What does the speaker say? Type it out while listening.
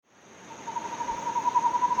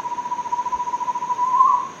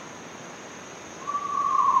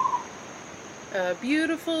A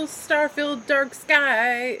beautiful star-filled dark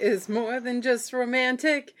sky is more than just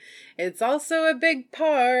romantic. It's also a big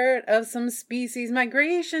part of some species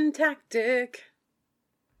migration tactic.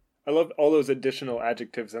 I love all those additional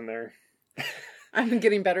adjectives in there. I'm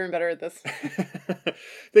getting better and better at this.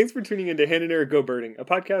 Thanks for tuning in to Hannah and Eric Go Birding, a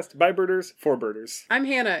podcast by birders for birders. I'm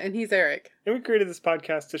Hannah, and he's Eric. And we created this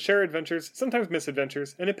podcast to share adventures, sometimes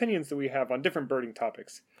misadventures, and opinions that we have on different birding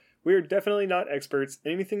topics. We are definitely not experts,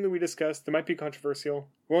 and anything that we discuss that might be controversial,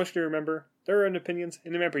 we want you to remember, there are own opinions,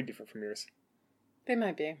 and they might be different from yours. They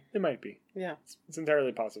might be. They might be. Yeah. It's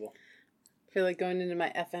entirely possible. I feel like going into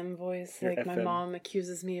my FM voice, Your like my FM. mom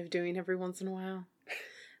accuses me of doing every once in a while.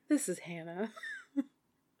 This is Hannah.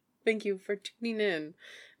 Thank you for tuning in.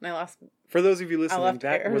 And For those of you listening, left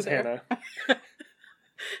that air was there. Hannah.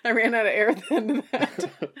 I ran out of air at the end of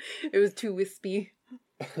that. It was too wispy.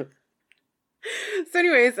 So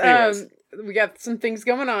anyways, we got some things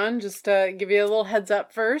going on. Just to give you a little heads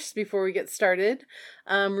up first before we get started.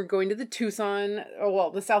 We're going to the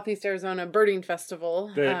the Southeast Arizona Birding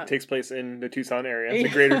Festival. That takes place in the Tucson area, the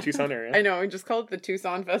greater Tucson area. I know, I just called it the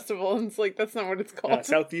Tucson Festival, and it's like, that's not what it's called.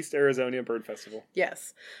 Southeast Arizona Bird Festival.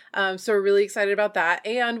 Yes. So we're really excited about that.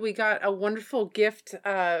 And we got a wonderful gift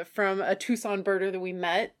from a Tucson birder that we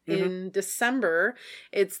met in December.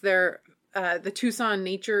 It's the Tucson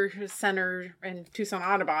Nature Center and Tucson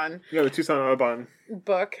Audubon. Yeah, the Tucson Audubon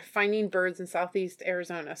book, Finding Birds in Southeast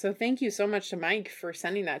Arizona. So thank you so much to Mike for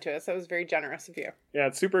sending that to us. That was very generous of you. Yeah,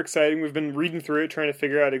 it's super exciting. We've been reading through it, trying to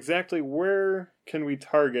figure out exactly where can we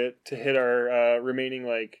target to hit our remaining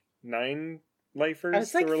 9 lifers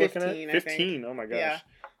It's like that we're 15, looking at. 15, oh my gosh. Yeah.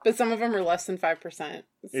 But some of them are less than 5%.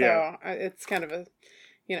 So it's kind of a,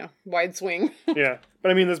 wide swing. Yeah.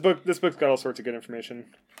 But I mean, this book's got all sorts of good information.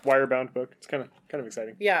 Wire-bound book. It's kind of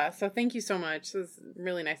exciting. Yeah, so thank you so much. This is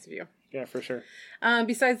really nice of you. Yeah, for sure.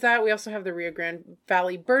 Besides that, we also have the Rio Grande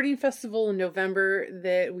Valley Birding Festival in November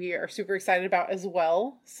that we are super excited about as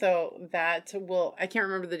well. So I can't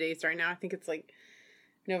remember the dates right now. I think it's like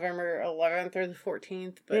November 11th or the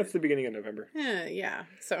 14th. But Yeah, it's the beginning of November. Yeah.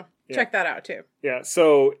 So check that out too. Yeah,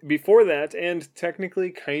 so before that, and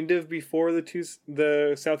technically kind of before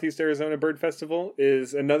the Southeast Arizona Bird Festival,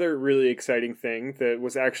 is another really exciting thing that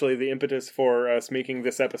was actually the impetus for us making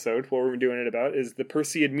this episode. What we're doing it about is the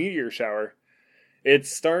Perseid meteor shower. It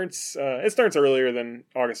starts earlier than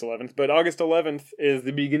August 11th, but August 11th is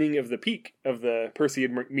the beginning of the peak of the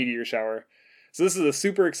Perseid meteor shower. So this is a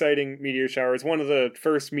super exciting meteor shower. It's one of the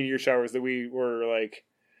first meteor showers that we were like,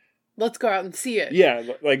 let's go out and see it. Yeah,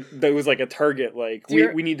 that was like a target.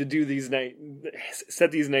 We need to do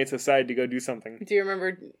set these nights aside to go do something. Do you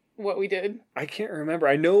remember what we did? I can't remember.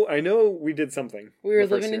 I know we did something. We were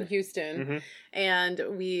living in Houston, and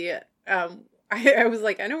we I was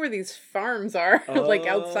like, I know where these farms are, like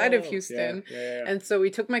outside of Houston. Yeah. And so we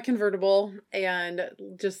took my convertible and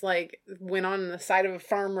just went on the side of a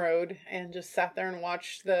farm road and just sat there and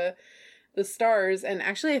watched the stars. And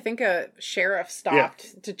actually, I think a sheriff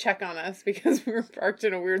stopped to check on us because we were parked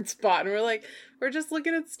in a weird spot. And we're like, we're just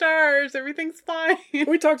looking at stars. Everything's fine.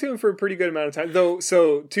 We talked to him for a pretty good amount of time, though.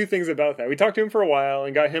 So 2 things about that. We talked to him for a while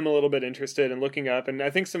and got him a little bit interested in looking up. And I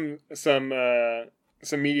think some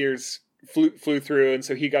meteors flew through, and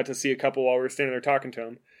so he got to see a couple while we were standing there talking to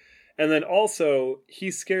him. And then also,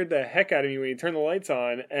 he scared the heck out of me when he turned the lights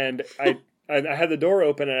on, and I had the door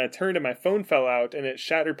open, and I turned and my phone fell out, and it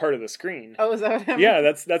shattered part of the screen. Oh, is that what happened? Yeah,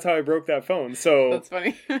 that's how I broke that phone. So that's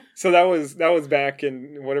funny. So that was back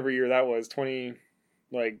in whatever year that was,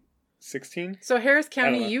 2016. So Harris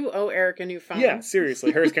County, you owe Eric a new phone. Yeah,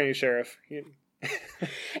 seriously, Harris County Sheriff.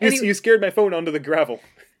 You scared my phone onto the gravel.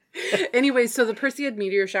 Anyway, so the Perseid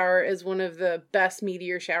meteor shower is one of the best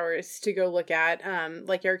meteor showers to go look at.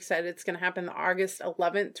 Like Eric said, it's going to happen August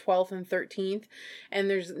 11th, 12th, and 13th. And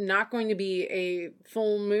there's not going to be a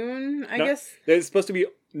full moon, I guess. There's supposed to be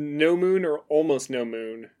no moon or almost no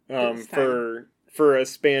moon for a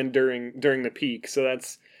span during the peak. So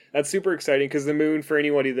that's super exciting because the moon, for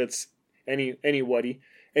anybody that's anybody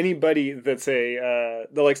that's that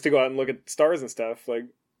likes to go out and look at stars and stuff, like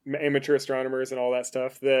amateur astronomers and all that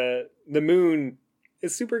stuff, the moon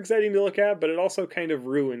is super exciting to look at, but it also kind of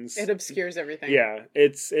ruins. It obscures everything. Yeah,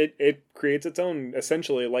 it creates its own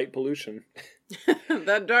essentially light pollution.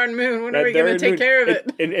 That darn moon. When are we going to take care of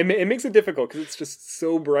it? It makes it difficult because it's just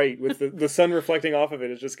so bright with the sun reflecting off of it.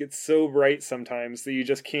 It just gets so bright sometimes that you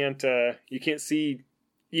just can't see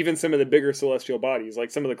even some of the bigger celestial bodies, like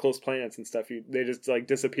some of the close planets and stuff. They just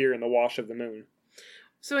disappear in the wash of the moon.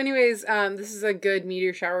 So anyways, this is a good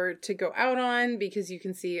meteor shower to go out on because you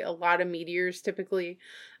can see a lot of meteors typically.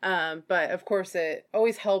 But of course, it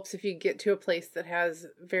always helps if you get to a place that has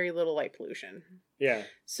very little light pollution. Yeah.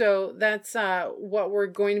 So that's what we're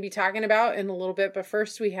going to be talking about in a little bit. But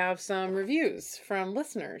first, we have some reviews from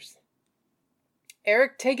listeners.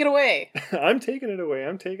 Eric, take it away. I'm taking it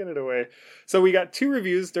away. So we got 2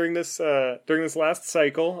 reviews during this last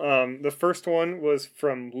cycle. The first one was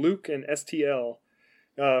from Luke and STL.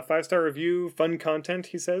 5-star review, fun content,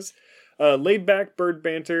 he says. Laid back bird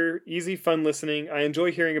banter, easy fun listening. I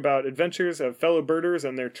enjoy hearing about adventures of fellow birders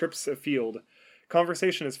and their trips afield.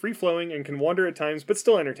 Conversation is free-flowing and can wander at times, but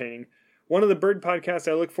still entertaining. One of the bird podcasts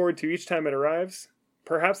I look forward to each time it arrives.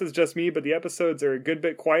 Perhaps it's just me, but the episodes are a good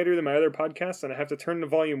bit quieter than my other podcasts, and I have to turn the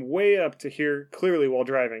volume way up to hear clearly while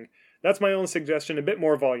driving. That's my own suggestion, a bit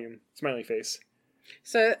more volume. Smiley face.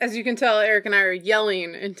 So, as you can tell, Eric and I are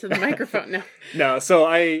yelling into the microphone now. No, so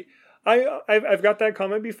I've got that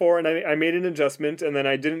comment before, and I made an adjustment, and then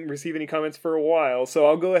I didn't receive any comments for a while, so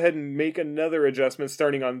I'll go ahead and make another adjustment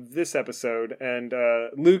starting on this episode. And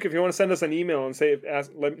Luke, if you want to send us an email and say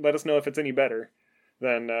let us know if it's any better,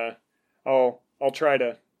 then I'll try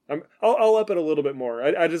to. I'll up it a little bit more.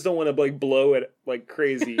 I just don't want to like blow it like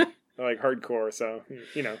crazy, like hardcore. So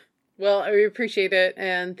you know. Well, we appreciate it,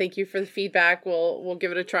 and thank you for the feedback. We'll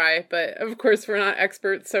give it a try, but of course we're not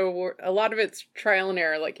experts, so a lot of it's trial and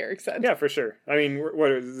error, like Eric said. Yeah, for sure. I mean,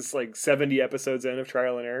 what is this, like 70 episodes in of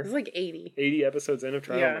trial and error? It's like 80. 80 episodes in of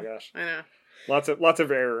trial. Yeah, oh my gosh, I know. Lots of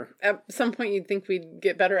error. At some point, you'd think we'd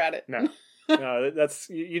get better at it. No, that's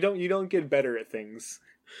you don't get better at things.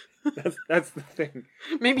 That's the thing.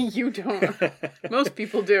 Maybe you don't. Most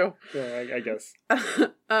people do. Yeah, I guess.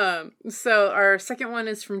 So our second one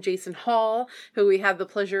is from Jason Hall, who we had the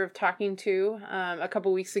pleasure of talking to a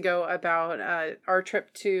couple weeks ago about our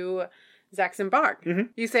trip to Zaxenbach. Mm-hmm.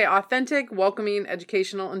 You say authentic, welcoming,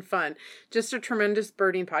 educational, and fun. Just a tremendous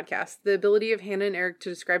birding podcast. The ability of Hannah and Eric to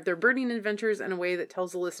describe their birding adventures in a way that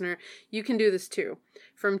tells the listener, you can do this too.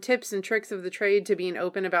 From tips and tricks of the trade to being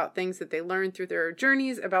open about things that they learned through their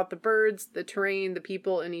journeys about the birds, the terrain, the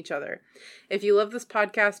people, and each other. If you love this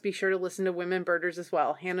podcast, be sure to listen to Women Birders as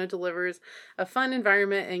well. Hannah delivers a fun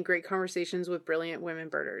environment and great conversations with brilliant women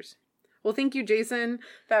birders. Well, thank you, Jason.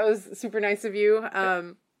 That was super nice of you.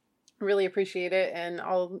 Really appreciate it, and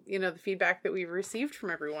all the feedback that we've received from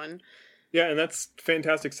everyone. Yeah, and that's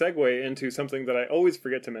fantastic segue into something that I always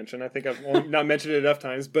forget to mention. I think I've not mentioned it enough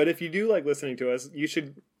times, but if you do like listening to us, you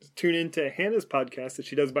should tune into Hannah's podcast that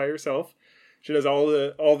she does by herself. She does all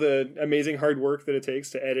the amazing hard work that it takes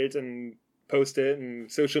to edit and post it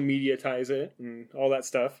and social media ties it and all that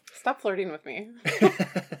stuff. Stop flirting with me.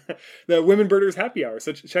 The Women Birders Happy Hour.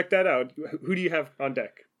 So check that out. Who do you have on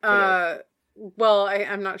deck? Well,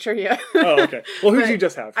 I'm not sure yet. Oh, okay. Well, who did you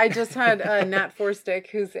just have? I just had Nat Forstick,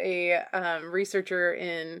 who's a researcher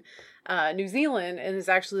in New Zealand and is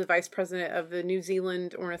actually the vice president of the New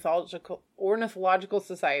Zealand Ornithological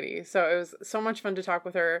Society. So it was so much fun to talk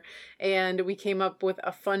with her. And we came up with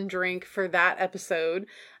a fun drink for that episode,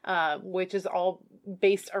 which is all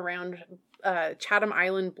based around Chatham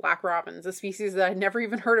Island black robins, a species that I'd never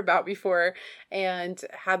even heard about before, and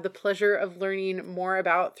had the pleasure of learning more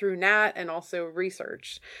about through Nat and also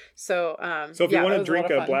research. So, if you want to drink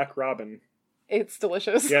a black robin, it's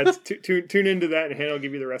delicious. Yeah, tune into that, and Hannah will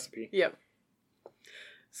give you the recipe. Yep.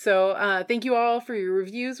 So thank you all for your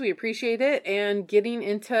reviews. We appreciate it. And getting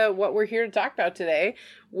into what we're here to talk about today,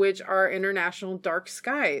 which are International Dark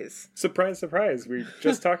Skies. Surprise, surprise. We were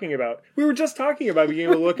just talking about being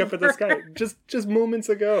able to look up at the sky just moments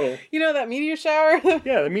ago. You know that meteor shower?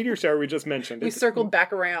 Yeah, the meteor shower we just mentioned. We circled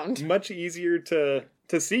back around. Much easier to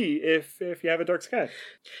see if you have a dark sky.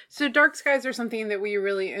 So dark skies are something that we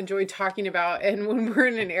really enjoy talking about. And when we're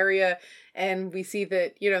in an area and we see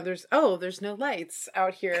that, there's no lights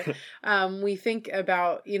out here, we think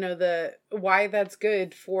about, why that's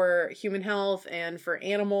good for human health and for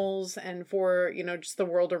animals and for, just the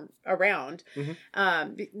world around.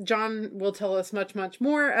 Mm-hmm. John will tell us much, much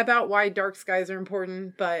more about why dark skies are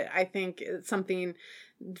important, but I think it's something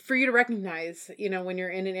for you to recognize, when you're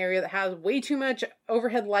in an area that has way too much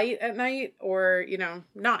overhead light at night or,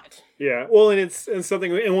 not. Yeah. Well, and it's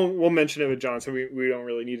something, and we'll mention it with John, so we don't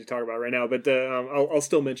really need to talk about it right now, but I'll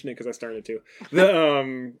still mention it because I started to.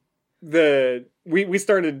 We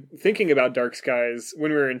started thinking about dark skies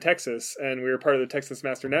when we were in Texas, and we were part of the Texas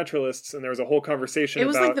Master Naturalists, and there was a whole conversation. It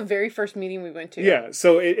was like the very first meeting we went to. Yeah,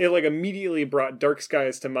 so it like immediately brought dark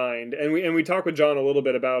skies to mind, and we talked with John a little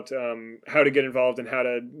bit about how to get involved and how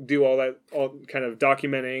to do all kind of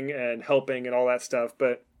documenting and helping and all that stuff.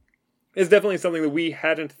 But it's definitely something that we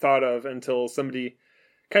hadn't thought of until somebody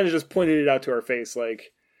kind of just pointed it out to our face.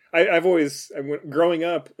 Like, I've always, growing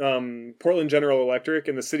up, Portland General Electric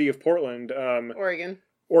in the city of Portland,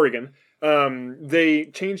 Oregon, they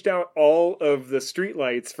changed out all of the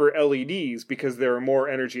streetlights for LEDs because they were more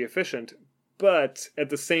energy efficient. But at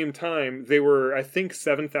the same time, they were, I think,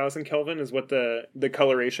 7,000 Kelvin is what the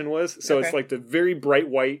coloration was. So it's like the very bright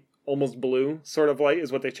white, almost blue sort of light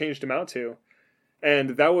is what they changed them out to.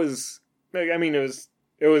 And that was, I mean,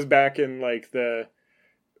 it was back in like the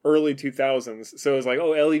early 2000s. So it was like,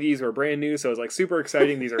 oh, LEDs were brand new. So it was like super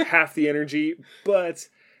exciting. These are half the energy. But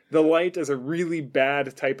the light is a really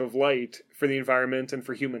bad type of light for the environment and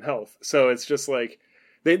for human health. So it's just like,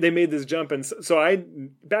 they made this jump. And so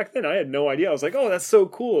back then I had no idea. I was like, oh, that's so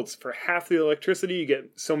cool. It's for half the electricity. You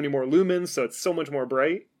get so many more lumens. So it's so much more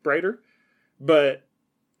brighter. But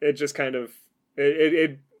it just kind of,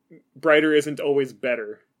 brighter isn't always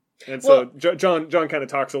better. And so John kind of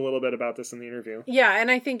talks a little bit about this in the interview. Yeah,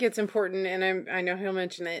 and I think it's important, and I know he'll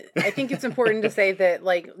mention it. I think it's important to say that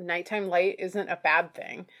like nighttime light isn't a bad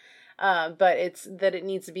thing, but it's that it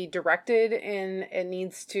needs to be directed and it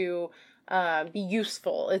needs to be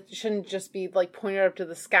useful. It shouldn't just be like pointed up to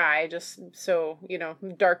the sky just so,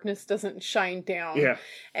 darkness doesn't shine down. Yeah.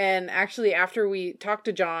 And actually, after we talked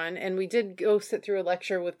to John, and we did go sit through a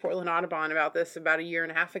lecture with Portland Audubon about this about a year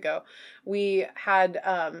and a half ago, we had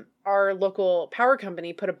our local power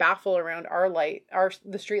company put a baffle around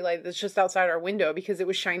the street light that's just outside our window because it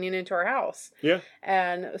was shining into our house. Yeah.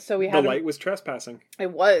 And so we had the light was trespassing.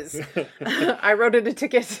 It was. I wrote it a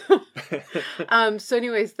ticket. So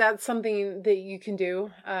anyways, that's something that you can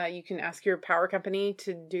do. You can ask your power company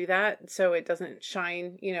to do that so it doesn't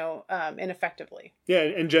shine, ineffectively. Yeah,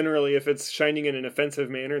 and generally if it's shining in an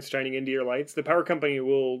offensive manner, it's shining into your lights, the power company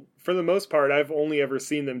will, for the most part, I've only ever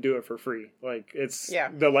seen them do it for free. Like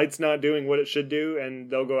the light's not doing what it should do, and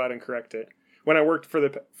they'll go out and correct it. When I worked for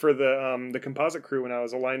the composite crew, when I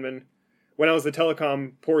was a lineman, when I was the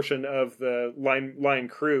telecom portion of the line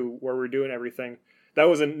crew where we're doing everything, that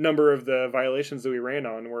was a number of the violations that we ran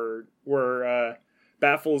on were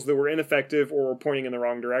baffles that were ineffective or were pointing in the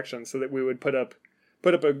wrong direction, so that we would put up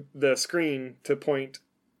the screen to point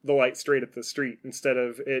the light straight at the street instead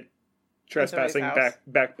of it trespassing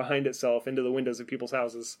back behind itself into the windows of people's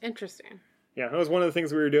houses. Interesting. Yeah, that was one of the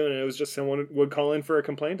things we were doing, and it was just someone would call in for a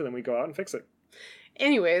complaint, and then we'd go out and fix it.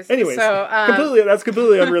 Anyways, so that's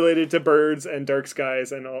completely unrelated to birds and dark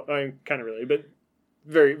skies and all. I'm kind of related, but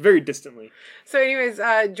very, very distantly. So anyways,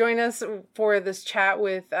 join us for this chat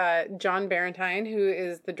with John Barentine, who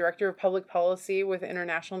is the Director of Public Policy with the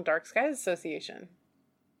International Dark Skies Association.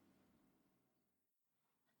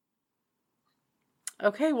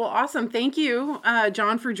 Okay, well, awesome. Thank you,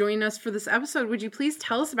 John, for joining us for this episode. Would you please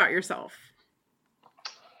tell us about yourself?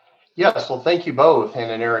 Yes, well, thank you both,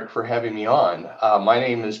 Hannah and Eric, for having me on. My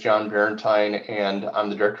name is John Barentine, and I'm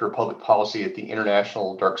the Director of Public Policy at the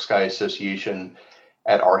International Dark Sky Association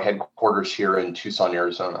at our headquarters here in Tucson,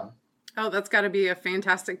 Arizona. Oh, that's got to be a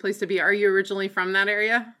fantastic place to be. Are you originally from that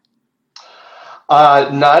area?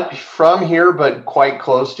 Not from here, but quite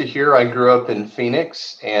close to here. I grew up in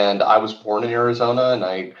Phoenix, and I was born in Arizona, and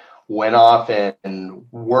I went off and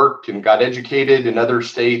worked and got educated in other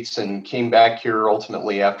states and came back here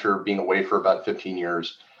ultimately after being away for about 15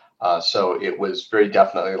 years. So it was very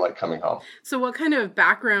definitely like coming home. So what kind of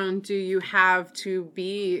background do you have to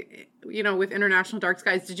be, with International Dark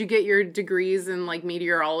Skies? Did you get your degrees in like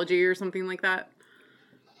meteorology or something like that?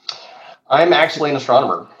 I'm actually an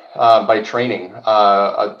astronomer by training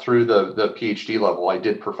through the PhD level. I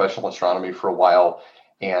did professional astronomy for a while.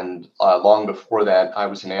 And long before that, I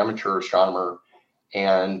was an amateur astronomer.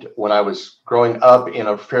 And when I was growing up in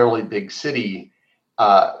a fairly big city,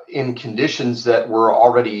 in conditions that were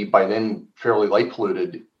already by then fairly light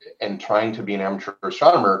polluted, and trying to be an amateur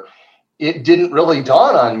astronomer, it didn't really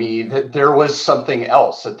dawn on me that there was something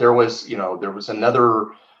else, that there was another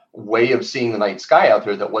way of seeing the night sky out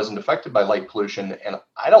there that wasn't affected by light pollution. And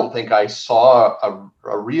I don't think I saw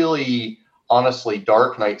a really honestly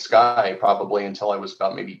dark night sky probably until I was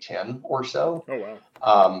about maybe 10 or so. Oh,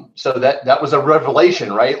 wow. So that was a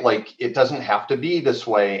revelation, right? Like, it doesn't have to be this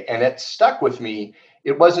way. And it stuck with me.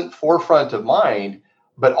 It wasn't forefront of mind,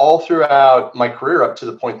 but all throughout my career up to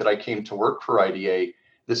the point that I came to work for IDA,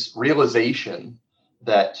 this realization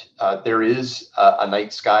that there is a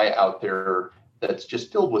night sky out there that's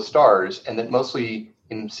just filled with stars, and that mostly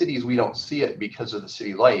in cities we don't see it because of the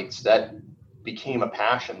city lights. That became a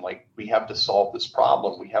passion. Like, we have to solve this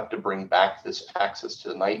problem. We have to bring back this access to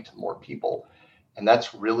the night to more people. And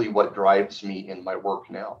that's really what drives me in my work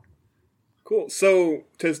now. Cool. So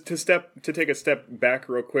to take a step back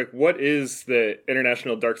real quick, what is the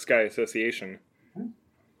International Dark Sky Association?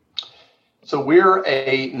 So we're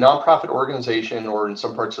a nonprofit organization, or in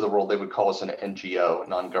some parts of the world, they would call us an NGO,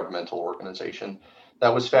 non-governmental organization,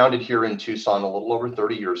 that was founded here in Tucson a little over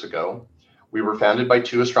 30 years ago. We were founded by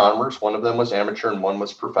two astronomers. One of them was amateur and one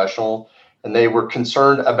was professional. And they were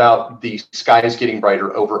concerned about the skies getting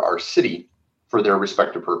brighter over our city for their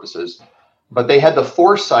respective purposes. But they had the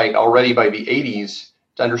foresight already by the 80s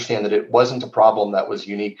to understand that it wasn't a problem that was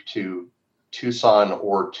unique to Tucson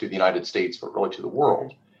or to the United States, but really to the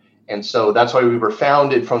world. And so that's why we were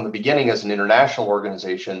founded from the beginning as an international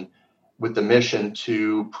organization with the mission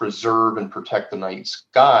to preserve and protect the night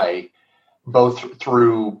sky, both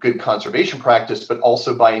through good conservation practice, but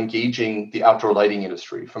also by engaging the outdoor lighting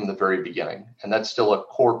industry from the very beginning. And that's still a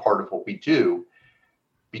core part of what we do,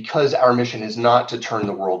 because our mission is not to turn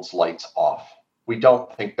the world's lights off. We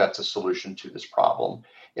don't think that's a solution to this problem.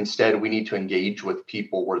 Instead, we need to engage with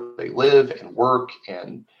people where they live and work,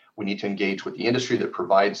 and we need to engage with the industry that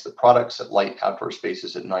provides the products that light outdoor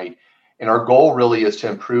spaces at night. And our goal really is to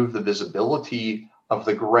improve the visibility of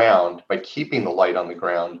the ground by keeping the light on the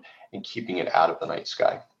ground and keeping it out of the night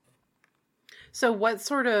sky. So what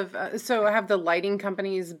sort of, so have the lighting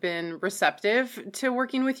companies been receptive to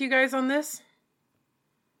working with you guys on this?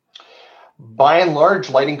 By and large,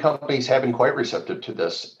 lighting companies have been quite receptive to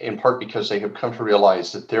this, in part because they have come to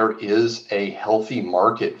realize that there is a healthy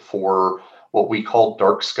market for what we call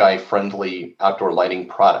dark sky friendly outdoor lighting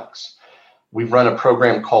products. We've run a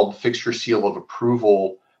program called Fixture Seal of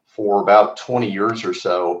Approval for about 20 years or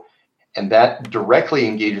so, and that directly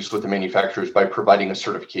engages with the manufacturers by providing a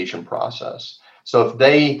certification process. So if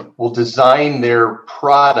they will design their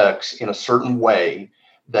products in a certain way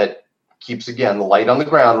that keeps, again, the light on the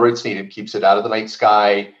ground where it's needed, keeps it out of the night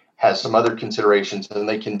sky, has some other considerations, and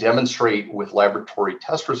they can demonstrate with laboratory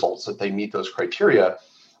test results that they meet those criteria,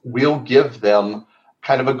 we'll give them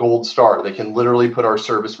kind of a gold star. They can literally put our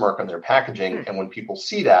service mark on their packaging. And when people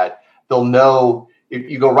see that, they'll know. If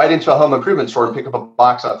you go right into a home improvement store and pick up a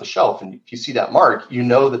box off the shelf, and if you see that mark, you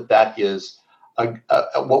know that that is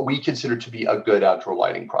what we consider to be a good outdoor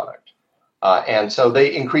lighting product. And so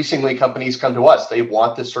increasingly companies come to us. They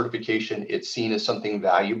want this certification. It's seen as something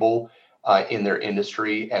valuable in their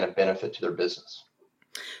industry and a benefit to their business.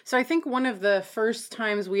 So I think one of the first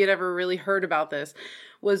times we had ever really heard about this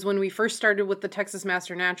was when we first started with the Texas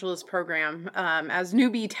Master Naturalist program as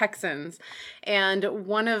newbie Texans. And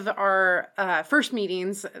one of our first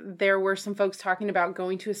meetings, there were some folks talking about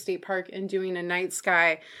going to a state park and doing a night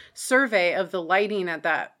sky survey of the lighting at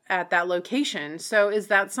that location. So is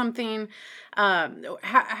that something,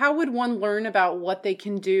 how would one learn about what they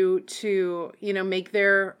can do to, make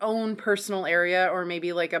their own personal area, or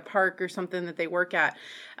maybe like a park or something that they work at,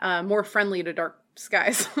 more friendly to dark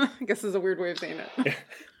skies? I guess is a weird way of saying it.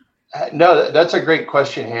 No, that's a great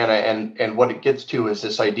question, Hannah. And what it gets to is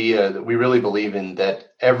this idea that we really believe in,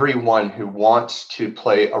 that everyone who wants to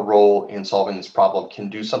play a role in solving this problem can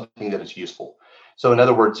do something that is useful. So in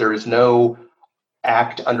other words, there is no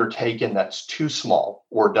act undertaken that's too small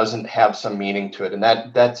or doesn't have some meaning to it. And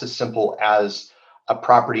that's as simple as a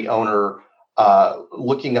property owner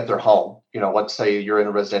looking at their home. Let's say you're in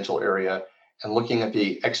a residential area and looking at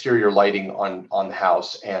the exterior lighting on the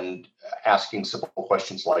house and asking simple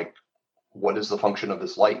questions like, what is the function of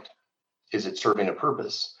this light? Is it serving a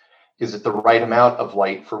purpose? Is it the right amount of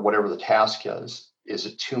light for whatever the task is? Is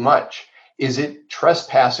it too much? Is it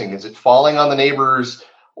trespassing? Is it falling on the neighbor's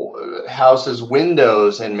house's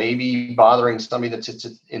windows and maybe bothering somebody that sits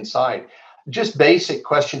inside? Just basic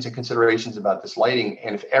questions and considerations about this lighting.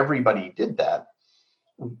 And if everybody did that,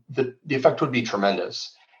 the effect would be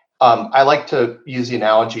tremendous. I like to use the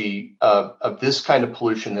analogy of this kind of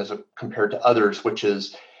pollution as compared to others, which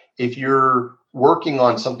is if you're working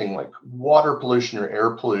on something like water pollution or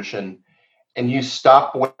air pollution, and you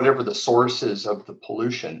stop whatever the source is of the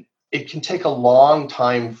pollution, it can take a long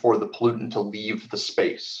time for the pollutant to leave the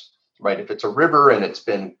space, right? If it's a river and it's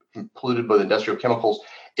been polluted with industrial chemicals,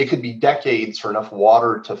 it could be decades for enough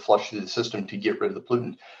water to flush through the system to get rid of the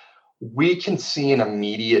pollutant. We can see an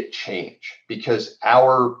immediate change because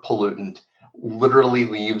our pollutant literally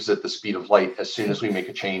leaves at the speed of light as soon as we make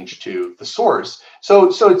a change to the source. So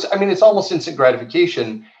it's almost instant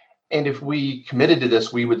gratification. And if we committed to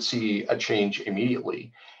this, we would see a change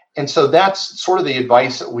immediately. And so that's sort of the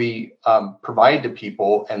advice that we provide to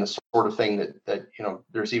people, and the sort of thing that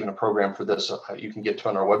there's even a program for this you can get to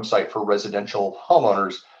on our website for residential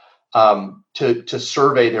homeowners to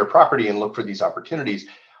survey their property and look for these opportunities.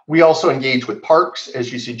 We also engage with parks,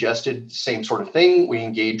 as you suggested, same sort of thing. We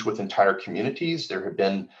engage with entire communities. There have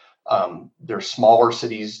been there are smaller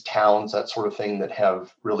cities, towns, that sort of thing, that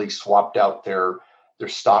have really swapped out their their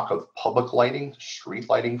stock of public lighting, street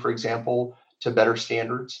lighting, for example, to better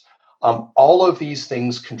standards. All of these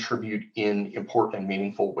things contribute in important and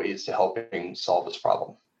meaningful ways to helping solve this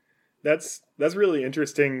problem. That's really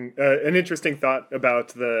interesting. An interesting thought about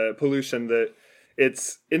the pollution, that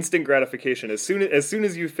it's instant gratification. As soon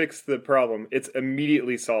as you fix the problem, it's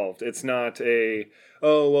immediately solved. It's not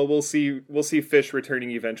we'll see fish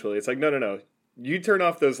returning eventually. It's like no. You turn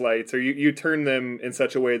off those lights, or you turn them in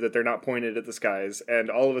such a way that they're not pointed at the skies, and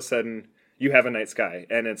all of a sudden you have a night sky,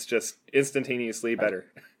 and it's just instantaneously better.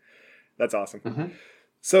 That's awesome. Mm-hmm.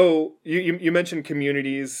 So you mentioned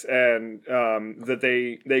communities, and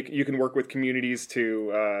that you can work with communities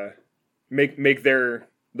to make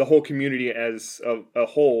the whole community as a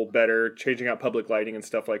whole better, changing out public lighting and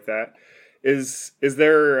stuff like that. Is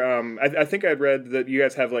there? I think I'd read that you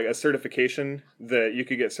guys have like a certification that you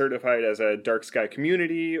could get certified as a dark sky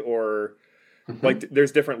community, or like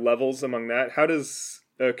there's different levels among that. How does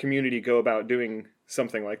a community go about doing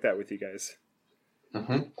something like that with you guys?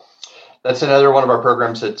 Mm-hmm. That's another one of our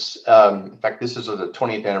programs. It's in fact, this is the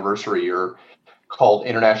 20th anniversary year, called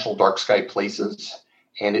International Dark Sky Places,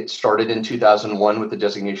 and it started in 2001 with the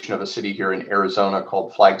designation of a city here in Arizona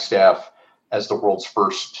called Flagstaff as the world's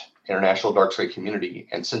first international dark sky community.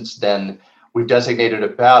 And since then, we've designated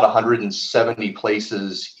about 170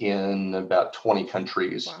 places in about 20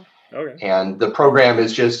 countries. Wow. Okay. And the program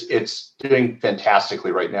is it's doing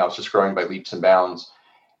fantastically right now. It's just growing by leaps and bounds.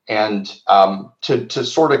 And to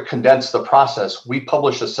sort of condense the process, we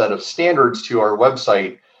publish a set of standards to our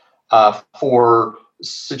website for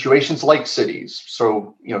situations like cities,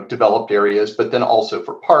 so developed areas, but then also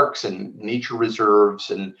for parks and nature reserves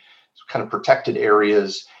and kind of protected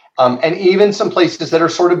areas, and even some places that are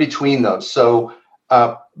sort of between those. So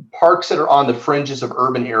parks that are on the fringes of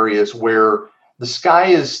urban areas where the sky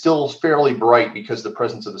is still fairly bright because of the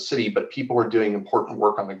presence of the city, but people are doing important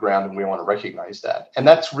work on the ground, and we want to recognize that. And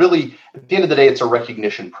that's really, at the end of the day, it's a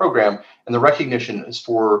recognition program, and the recognition is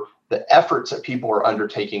for the efforts that people are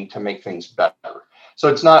undertaking to make things better. So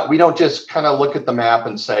it's not, we don't just kind of look at the map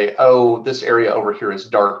and say, oh, this area over here is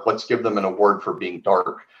dark, let's give them an award for being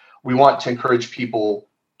dark. We want to encourage people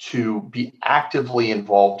to be actively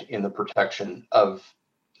involved in the protection of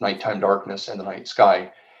nighttime darkness and the night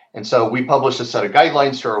sky. And so we publish a set of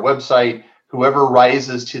guidelines to our website. Whoever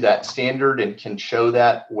rises to that standard and can show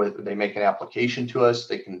that, whether they make an application to us,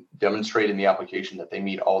 they can demonstrate in the application that they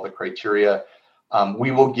meet all the criteria.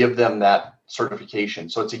 We will give them that certification.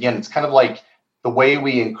 So it's kind of like the way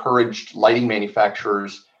we encouraged lighting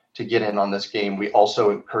manufacturers to get in on this game. We also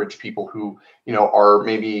encourage people who, are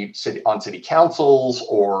maybe on city councils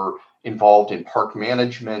or involved in park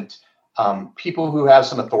management, people who have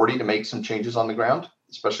some authority to make some changes on the ground,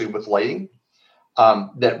 especially with lighting,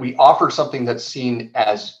 that we offer something that's seen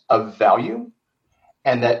as of value,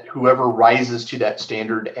 and that whoever rises to that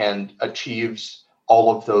standard and achieves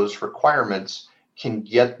all of those requirements can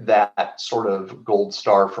get that sort of gold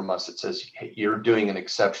star from us that says, hey, you're doing an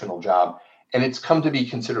exceptional job. And it's come to be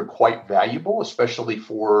considered quite valuable, especially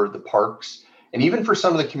for the parks and even for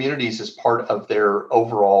some of the communities as part of their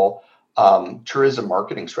overall tourism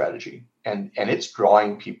marketing strategy. And it's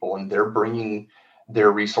drawing people, and they're bringing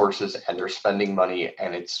their resources and they're spending money,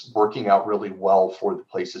 and it's working out really well for the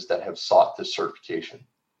places that have sought this certification.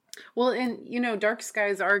 Well, and dark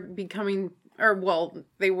skies are becoming,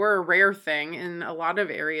 they were a rare thing in a lot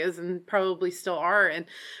of areas, and probably still are. And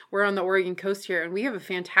we're on the Oregon coast here, and we have a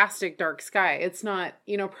fantastic dark sky. It's not,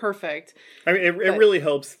 perfect. I mean, it really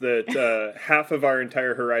helps that half of our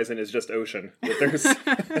entire horizon is just ocean. That there's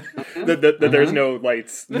that there's no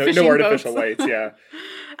lights, no artificial lights. Yeah.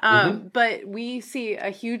 But we see a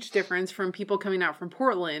huge difference from people coming out from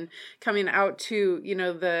Portland, coming out to,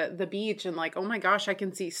 the beach, and like, oh my gosh, I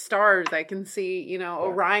can see stars. I can see,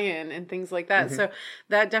 Orion and things like that. Mm-hmm. So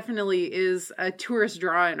that definitely is a tourist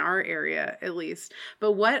draw in our area, at least.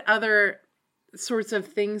 But what other sorts of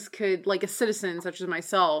things could, like a citizen such as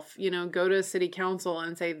myself, go to a city council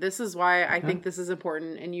and say, this is why I think this is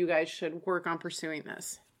important, and you guys should work on pursuing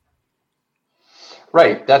this?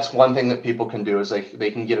 Right. That's one thing that people can do, is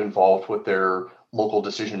they can get involved with their local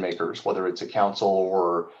decision makers, whether it's a council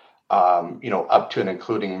or, up to and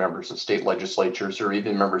including members of state legislatures or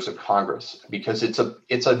even members of Congress, because it's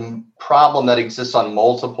a problem that exists on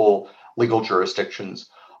multiple legal jurisdictions.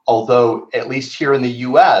 Although, at least here in the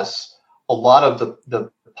U.S., a lot of the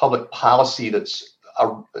public policy that's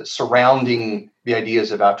surrounding the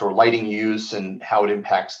ideas of outdoor lighting use and how it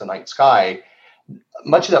impacts the night sky,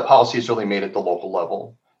 much of that policy is really made at the local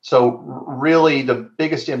level. So really the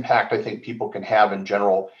biggest impact I think people can have in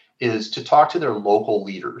general is to talk to their local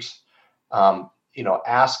leaders.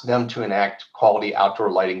 ask them to enact quality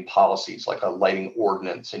outdoor lighting policies, like a lighting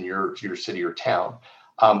ordinance in your city or town.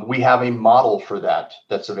 We have a model for that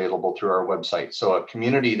that's available through our website. So a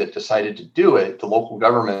community that decided to do it, the local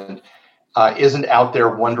government, isn't out there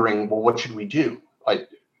wondering, well, what should we do? Like,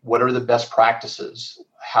 what are the best practices?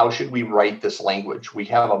 How should we write this language? We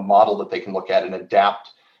have a model that they can look at and adapt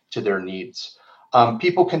to their needs.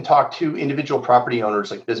 People can talk to individual property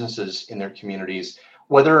owners, like businesses in their communities,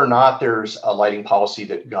 whether or not there's a lighting policy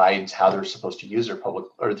that guides how they're supposed to use their public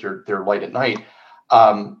or their light at night.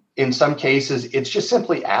 In some cases, it's just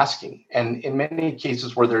simply asking. And in many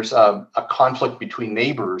cases where there's a conflict between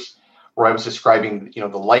neighbors, where I was describing, the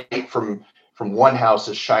light from one house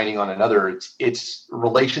is shining on another, it's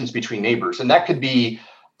relations between neighbors. And that could be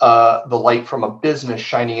the light from a business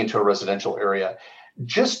shining into a residential area.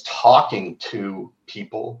 Just talking to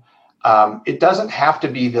people. It doesn't have to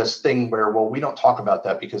be this thing where, well, we don't talk about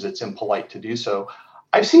that because it's impolite to do so.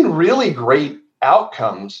 I've seen really great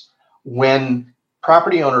outcomes when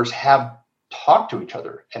property owners have talked to each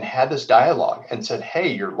other and had this dialogue and said,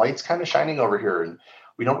 hey, your light's kind of shining over here and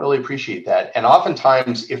we don't really appreciate that. And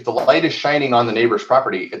oftentimes, if the light is shining on the neighbor's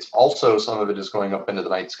property, it's also, some of it is going up into the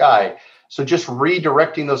night sky. So just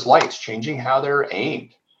redirecting those lights, changing how they're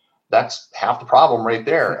aimed, that's half the problem right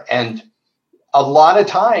there. And a lot of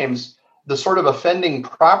times, the sort of offending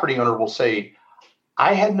property owner will say,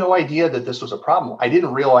 I had no idea that this was a problem. I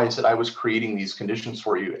didn't realize that I was creating these conditions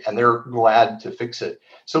for you, and they're glad to fix it.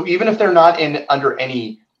 So even if they're not under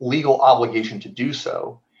any legal obligation to do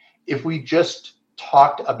so, if we just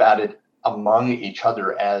talked about it among each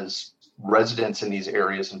other as residents in these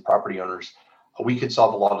areas and property owners, we could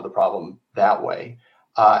solve a lot of the problem that way.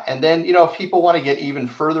 And then, if people want to get even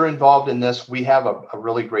further involved in this, we have a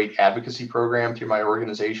really great advocacy program through my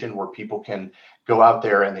organization where people can go out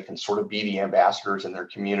there and they can sort of be the ambassadors in their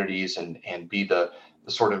communities and be the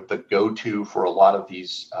sort of the go-to for a lot of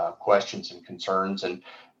these questions and concerns, and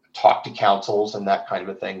talk to councils and that kind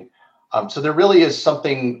of a thing. So there really is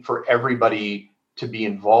something for everybody to be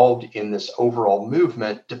involved in this overall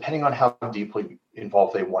movement, depending on how deeply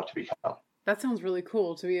involved they want to become. That sounds really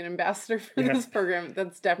cool, to be an ambassador for this program.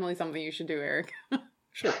 That's definitely something you should do, Eric.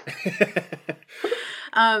 Sure.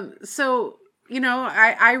 So,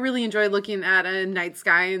 I really enjoy looking at a night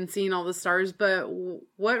sky and seeing all the stars, but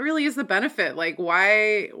what really is the benefit? Like,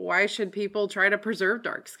 why should people try to preserve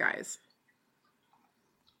dark skies?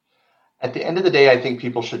 At the end of the day, I think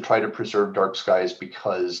people should try to preserve dark skies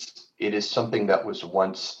because it is something that was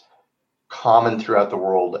once common throughout the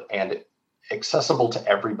world and accessible to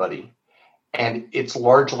everybody. And it's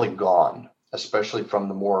largely gone, especially from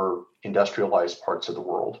the more industrialized parts of the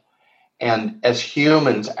world. And as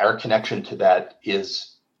humans, our connection to that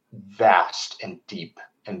is vast and deep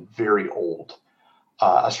and very old.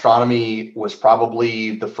 Astronomy was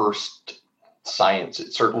probably the first science.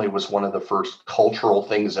 It certainly was one of the first cultural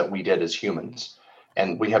things that we did as humans.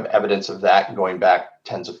 And we have evidence of that going back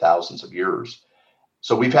tens of thousands of years.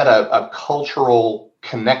 So we've had a cultural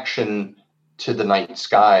connection to the night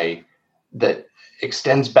sky that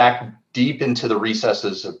extends back deep into the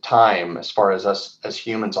recesses of time as far as us as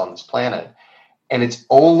humans on this planet. And it's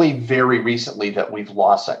only very recently that we've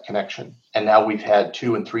lost that connection. And now we've had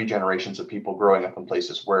 2 and 3 generations of people growing up in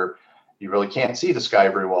places where you really can't see the sky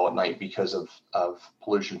very well at night because of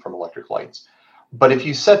pollution from electric lights. But if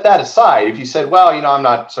you set that aside, if you said, well, I'm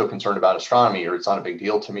not so concerned about astronomy, or it's not a big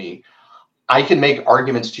deal to me, I can make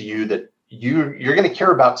arguments to you that you're going to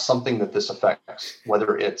care about something that this affects,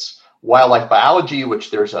 whether it's wildlife biology, which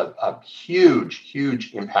there's a huge,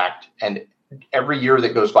 huge impact. And every year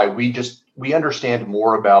that goes by, we understand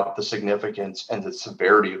more about the significance and the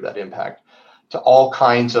severity of that impact to all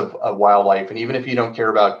kinds of wildlife. And even if you don't care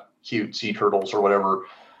about cute sea turtles or whatever,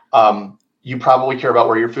 you probably care about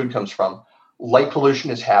where your food comes from. Light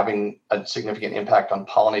pollution is having a significant impact on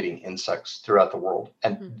pollinating insects throughout the world.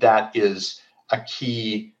 And that is a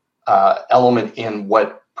key element in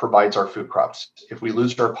what provides our food crops. If we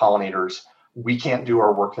lose our pollinators, we can't do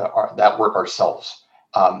our work that work ourselves.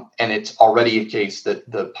 And it's already a case that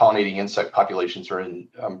the pollinating insect populations are in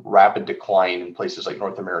rapid decline in places like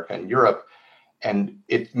North America and Europe. And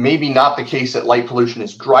it may be not the case that light pollution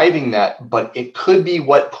is driving that, but it could be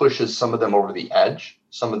what pushes some of them over the edge,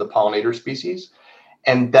 some of the pollinator species.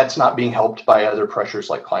 And that's not being helped by other pressures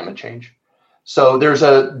like climate change. So there's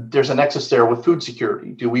a nexus there with food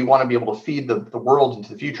security. Do we want to be able to feed the world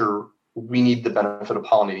into the future? We need the benefit of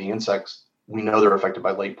pollinating insects. We know they're affected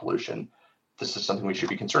by light pollution. This is something we should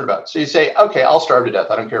be concerned about. So you say, okay, I'll starve to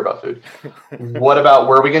death. I don't care about food. What about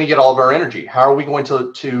where are we going to get all of our energy? How are we going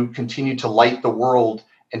to continue to light the world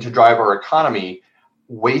and to drive our economy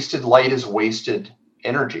wasted light is wasted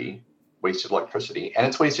energy, wasted electricity, and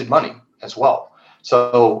it's wasted money as well.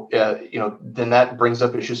 So, then that brings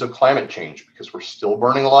up issues of climate change, because we're still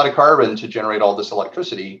burning a lot of carbon to generate all this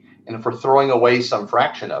electricity. And if we're throwing away some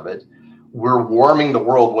fraction of it, we're warming the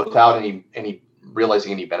world without any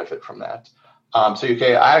realizing any benefit from that.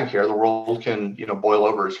 Okay, I don't care. The world can, boil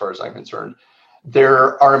over as far as I'm concerned.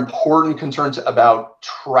 There are important concerns about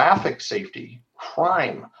traffic safety,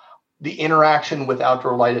 crime. The interaction with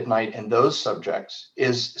outdoor light at night and those subjects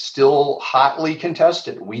is still hotly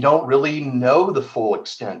contested. We don't really know the full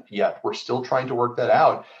extent yet. We're still trying to work that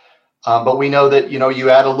out. But we know that, you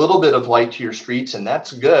add a little bit of light to your streets, and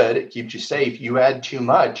that's good. It keeps you safe. You add too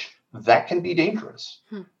much, that can be dangerous,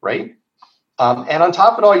 right? And on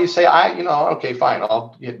top of it all, you say, okay, fine,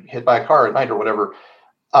 I'll get hit by a car at night or whatever.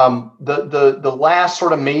 The last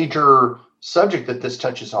sort of major subject that this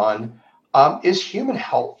touches on is human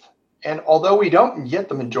health. And although we don't get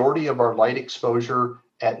the majority of our light exposure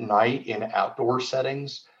at night in outdoor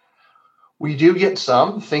settings, we do get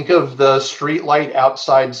some. Think of the street light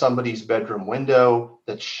outside somebody's bedroom window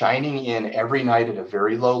that's shining in every night at a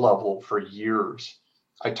very low level for years.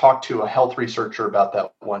 I talked to a health researcher about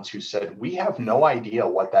that once, who said, we have no idea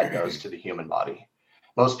what that does to the human body.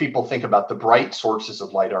 Most people think about the bright sources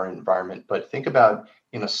of light in our environment, but think about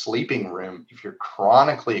in a sleeping room, if you're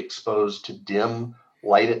chronically exposed to dim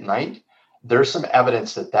light at night, there's some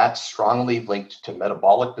evidence that that's strongly linked to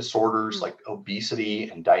metabolic disorders like obesity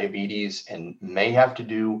and diabetes, and may have to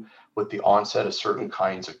do with the onset of certain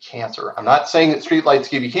kinds of cancer. I'm not saying that streetlights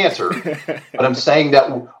give you cancer, but I'm saying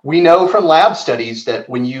that we know from lab studies that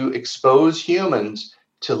when you expose humans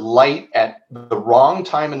to light at the wrong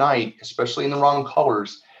time of night, especially in the wrong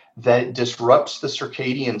colors, that it disrupts the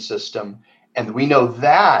circadian system. And we know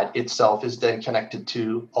that itself is then connected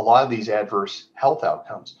to a lot of these adverse health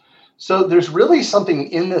outcomes. So there's really something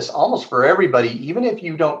in this almost for everybody, even if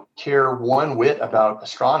you don't care one whit about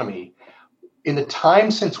astronomy. In the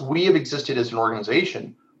time since we have existed as an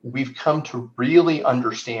organization, we've come to really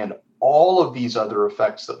understand all of these other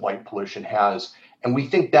effects that light pollution has. And we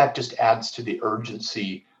think that just adds to the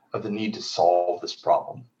urgency of the need to solve this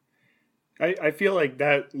problem. I feel like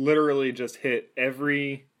that literally just hit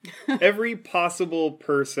every possible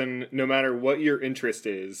person, no matter what your interest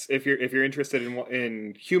is. If you're interested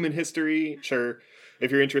in human history, sure. If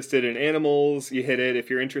you're interested in animals, you hit it. If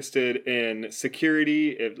you're interested in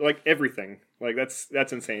security, like everything, like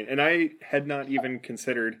that's insane. And I had not even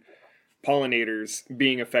considered pollinators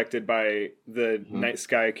being affected by the night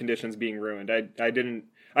sky conditions being ruined.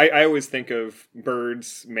 I always think of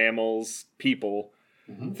birds, mammals, people.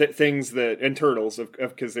 Things that, and turtles,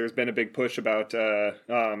 because there's been a big push about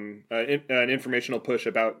an informational push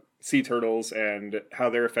about sea turtles and how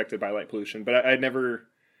they're affected by light pollution. But I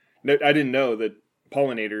didn't know that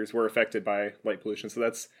pollinators were affected by light pollution. So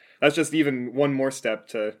that's just even one more step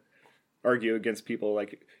to argue against people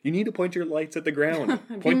like, you need to point your lights at the ground.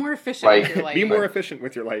 Be more efficient with your lighting. Be more efficient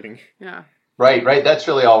with your lighting. Yeah. Right. That's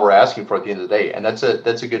really all we're asking for at the end of the day. And that's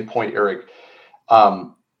a good point, Eric.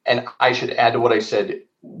 And I should add to what I said,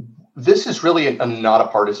 this is really not a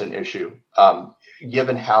partisan issue,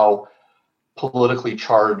 given how politically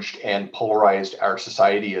charged and polarized our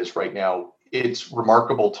society is right now. It's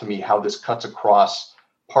remarkable to me how this cuts across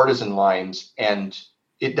partisan lines, and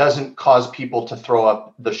it doesn't cause people to throw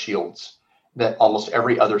up the shields that almost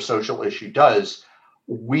every other social issue does.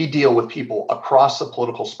 We deal with people across the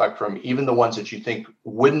political spectrum, even the ones that you think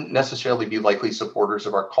wouldn't necessarily be likely supporters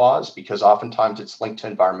of our cause, because oftentimes it's linked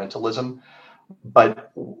to environmentalism.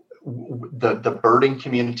 But the birding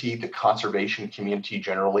community, the conservation community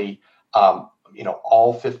generally,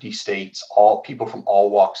 all 50 states, all people from all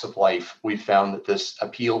walks of life, we've found that this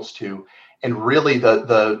appeals to. And really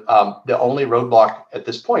the only roadblock at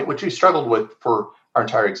this point, which we struggled with for our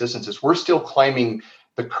entire existence, is we're still climbing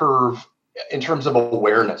the curve in terms of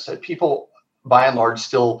awareness. That people, by and large,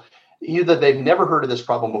 still either they've never heard of this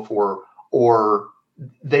problem before, or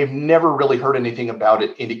they've never really heard anything about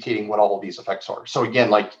it indicating what all of these effects are. So again,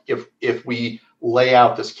 like if we lay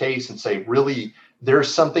out this case and say, really,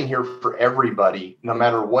 there's something here for everybody, no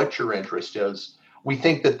matter what your interest is, we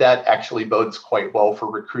think that actually bodes quite well for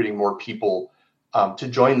recruiting more people to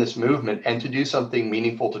join this movement and to do something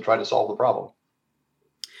meaningful to try to solve the problem.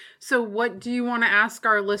 So what do you want to ask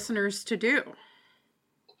our listeners to do?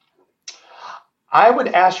 I would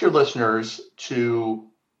ask your listeners to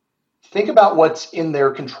think about what's in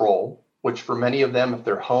their control, which for many of them, if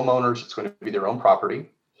they're homeowners, it's going to be their own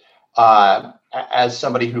property. As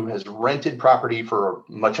somebody who has rented property for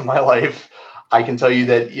much of my life, I can tell you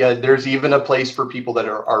that, there's even a place for people that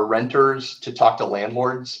are renters to talk to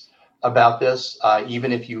landlords about this.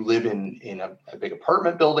 Even if you live in a big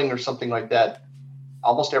apartment building or something like that,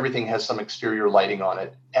 almost everything has some exterior lighting on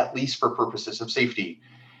it, at least for purposes of safety.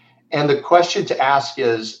 And the question to ask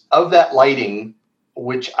is, of that lighting,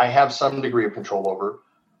 which I have some degree of control over,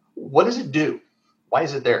 what does it do? Why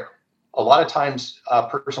is it there? A lot of times a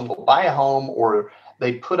person will buy a home, or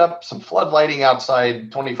they put up some flood lighting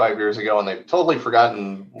outside 25 years ago and they've totally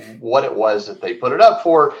forgotten what it was that they put it up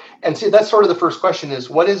for. And so that's sort of the first question is,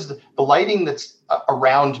 what is the lighting that's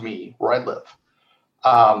around me where I live?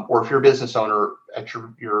 Or if you're a business owner at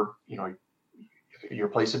your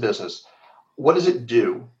place of business, what does it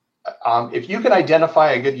do? If you can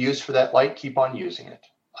identify a good use for that light, keep on using it.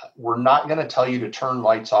 We're not going to tell you to turn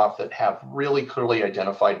lights off that have really clearly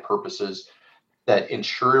identified purposes that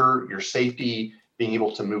ensure your safety, being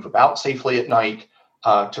able to move about safely at night,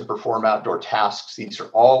 to perform outdoor tasks. These are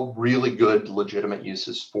all really good, legitimate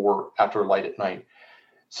uses for outdoor light at night.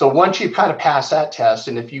 So once you kind of pass that test,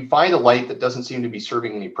 and if you find a light that doesn't seem to be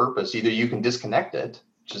serving any purpose, either you can disconnect it,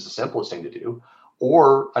 which is the simplest thing to do,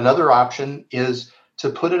 or another option is to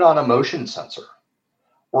put it on a motion sensor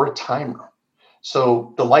or a timer.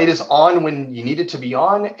 So the light is on when you need it to be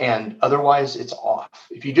on, and otherwise it's off.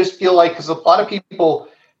 If you just feel like, because a lot of people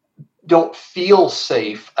don't feel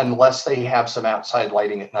safe unless they have some outside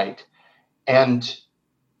lighting at night. And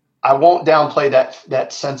I won't downplay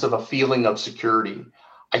that sense of a feeling of security.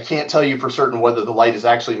 I can't tell you for certain whether the light is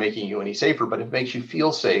actually making you any safer, but if it makes you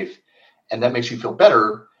feel safe and that makes you feel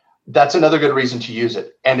better, that's another good reason to use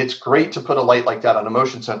it. And it's great to put a light like that on a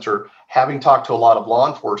motion sensor. Having talked to a lot of law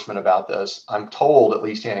enforcement about this, I'm told, at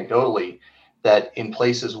least anecdotally, that in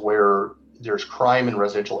places where there's crime in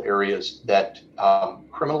residential areas, that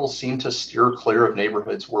criminals seem to steer clear of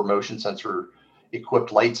neighborhoods where motion sensor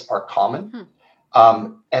equipped lights are common.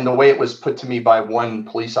 And the way it was put to me by one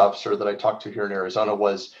police officer that I talked to here in Arizona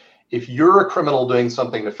was, if you're a criminal doing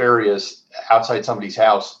something nefarious outside somebody's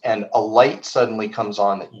house and a light suddenly comes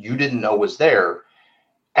on that you didn't know was there,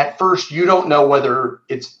 at first you don't know whether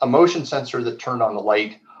it's a motion sensor that turned on the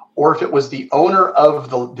light or if it was the owner of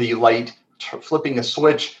the light flipping a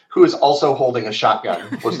switch who is also holding a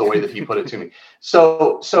shotgun, was the way that he put it to me.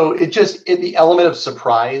 So the element of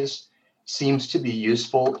surprise seems to be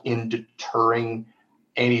useful in deterring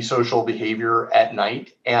antisocial behavior at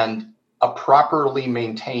night, and a properly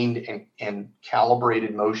maintained and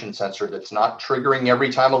calibrated motion sensor that's not triggering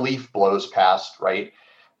every time a leaf blows past, right,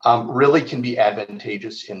 really can be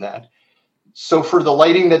advantageous in that. So for the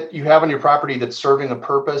lighting that you have on your property that's serving a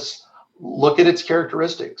purpose, look at its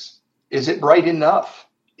characteristics. Is it bright enough?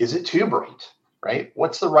 Is it too bright, right?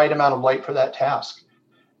 What's the right amount of light for that task?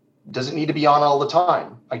 Does it need to be on all the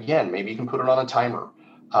time? Again, maybe you can put it on a timer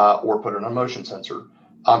or put it on a motion sensor.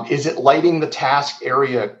 Is it lighting the task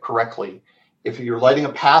area correctly? If you're lighting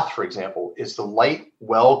a path, for example, is the light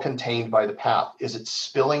well contained by the path? Is it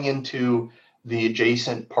spilling into the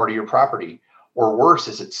adjacent part of your property? Or worse,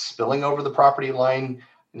 is it spilling over the property line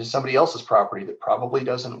into somebody else's property that probably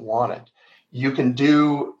doesn't want it? You can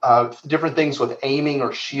do different things with aiming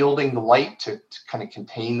or shielding the light to kind of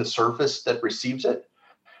contain the surface that receives it.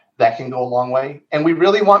 That can go a long way. And we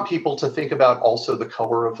really want people to think about also the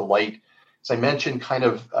color of the light. As I mentioned kind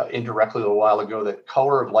of indirectly a while ago, that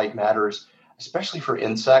color of light matters, especially for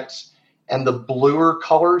insects. And the bluer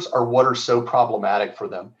colors are what are so problematic for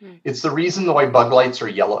them. It's the reason why bug lights are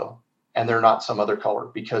yellow and they're not some other color,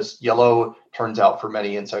 because yellow turns out for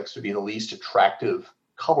many insects to be the least attractive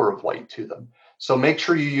color of light to them. So make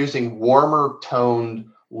sure you're using warmer toned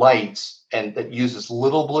lights and that use as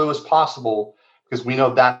little blue as possible, because we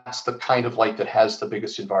know that's the kind of light that has the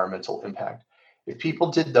biggest environmental impact. If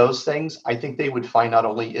people did those things, I think they would find not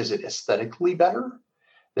only is it aesthetically better,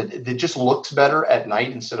 that it just looks better at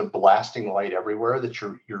night instead of blasting light everywhere, that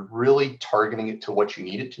you're really targeting it to what you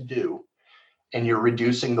need it to do, and you're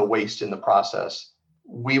reducing the waste in the process.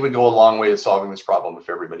 We would go a long way to solving this problem if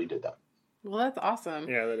everybody did that. Well, that's awesome.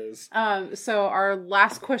 Yeah, that is. So our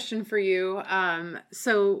last question for you.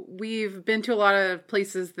 So we've been to a lot of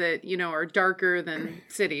places that, are darker than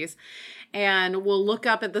cities, and we'll look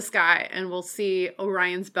up at the sky and we'll see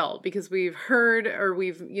Orion's belt, because we've heard or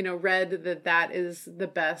we've,9 that is the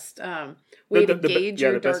best way to gauge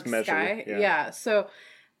your dark sky. Yeah. So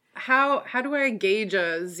how do I gauge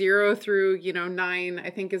a 0 through 9? I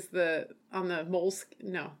think is on the moles.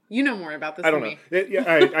 No, you know more about this than me.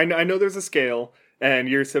 I know there's a scale, and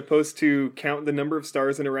you're supposed to count the number of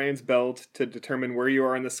stars in Orion's belt to determine where you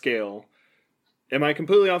are on the scale. Am I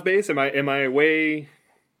completely off base? Am I way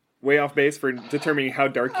off base for determining how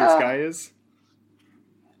dark your sky is?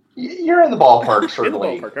 You're in the ballpark,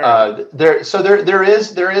 certainly. In the ballpark,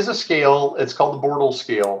 right. There is a scale. It's called the Bortle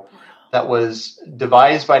scale. that was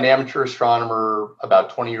devised by an amateur astronomer about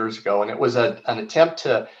 20 years ago. And it was an attempt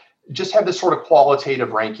to just have this sort of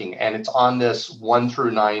qualitative ranking. And it's on this 1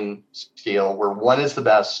 through 9 scale, where 1 is the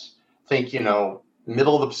best. Think,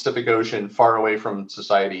 middle of the Pacific Ocean, far away from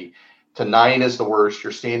society, to 9 is the worst.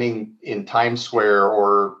 You're standing in Times Square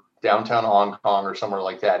or downtown Hong Kong or somewhere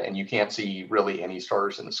like that, and you can't see really any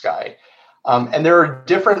stars in the sky. And there are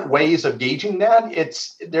different ways of gauging that.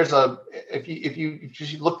 If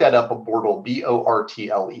you look that up, Bortle,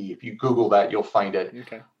 Bortle. If you Google that, you'll find it.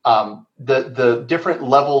 Okay. The different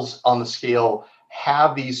levels on the scale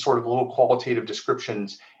have these sort of little qualitative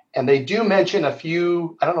descriptions, and they do mention a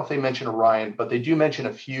few. I don't know if they mention Orion, but they do mention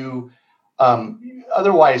a few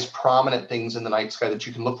otherwise prominent things in the night sky that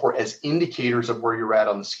you can look for as indicators of where you're at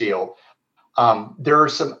on the scale. There are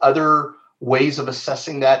some other ways of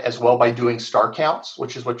assessing that as well by doing star counts,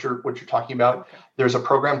 which is what you're talking about. Okay. There's a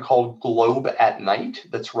program called Globe at Night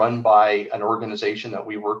that's run by an organization that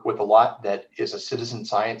we work with a lot, that is a citizen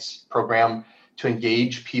science program to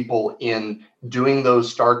engage people in doing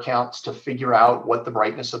those star counts to figure out what the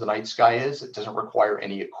brightness of the night sky is. It doesn't require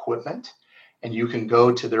any equipment. And you can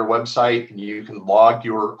go to their website and you can log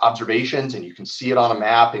your observations, and you can see it on a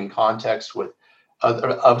map in context with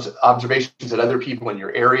other observations that other people in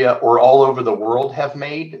your area or all over the world have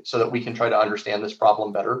made, so that we can try to understand this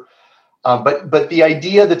problem better. But the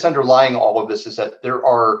idea that's underlying all of this is that there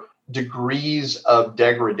are degrees of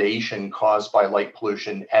degradation caused by light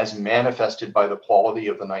pollution as manifested by the quality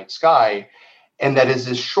of the night sky. And that as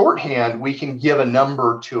this shorthand, we can give a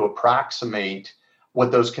number to approximate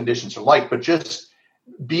what those conditions are like, but just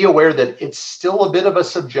be aware that it's still a bit of a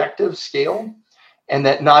subjective scale, and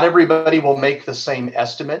that not everybody will make the same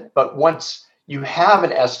estimate. But once you have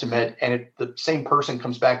an estimate and the same person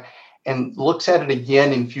comes back and looks at it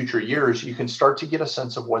again in future years, you can start to get a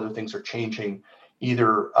sense of whether things are changing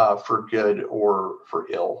either for good or for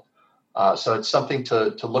ill. So it's something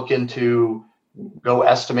to look into. Go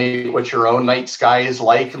estimate what your own night sky is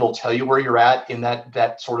like. It'll tell you where you're at in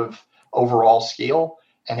that sort of overall scale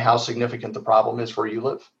and how significant the problem is where you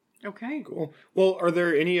live. Okay. Cool. Well, are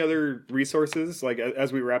there any other resources, like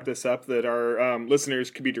as we wrap this up, that our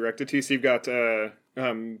listeners could be directed to? So you've got the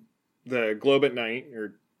Globe at Night,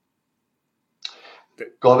 or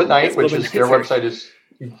Globe at Night, which is their website is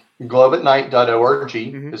globeatnight.org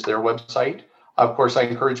is their website. Of course, I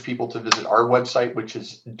encourage people to visit our website, which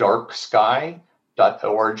is darksky.org.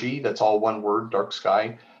 That's all one word, dark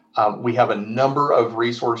sky. We have a number of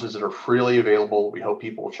resources that are freely available. We hope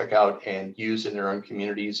people will check out and use in their own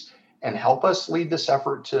communities and help us lead this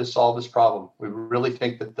effort to solve this problem. We really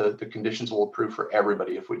think that the conditions will improve for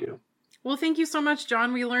everybody if we do. Well, thank you so much,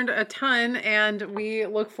 John. We learned a ton, and we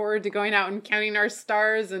look forward to going out and counting our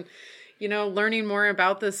stars and, learning more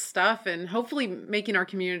about this stuff, and hopefully making our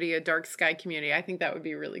community a dark sky community. I think that would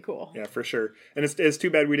be really cool. Yeah, for sure. And it's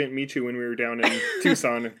too bad we didn't meet you when we were down in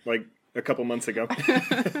Tucson, like a couple months ago.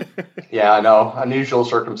 Yeah, I know. Unusual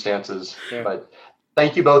circumstances. Yeah. But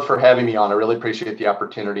thank you both for having me on. I really appreciate the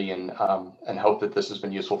opportunity, and hope that this has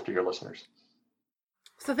been useful to your listeners.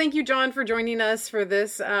 So thank you, John, for joining us for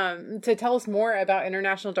this, to tell us more about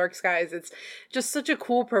International Dark Skies. It's just such a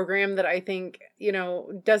cool program that I think,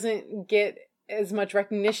 doesn't get as much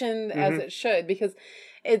recognition as it should, because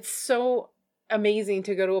it's so amazing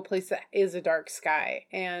to go to a place that is a dark sky.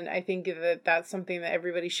 And I think that that's something that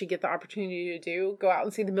everybody should get the opportunity to do. Go out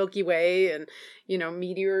and see the Milky Way and,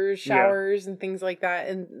 meteor showers and things like that.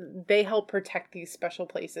 And they help protect these special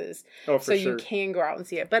places. Oh, for so sure. You can go out and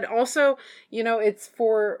see it. But also, it's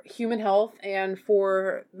for human health and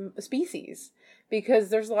for species, because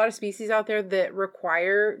there's a lot of species out there that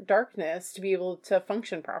require darkness to be able to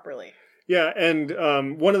function properly. Yeah, and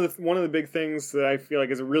one of the big things that I feel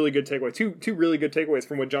like is a really good takeaway, two really good takeaways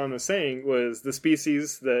from what John was saying, was the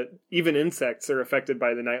species that even insects are affected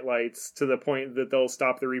by the night lights to the point that they'll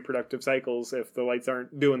stop the reproductive cycles if the lights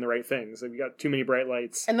aren't doing the right things. If you got too many bright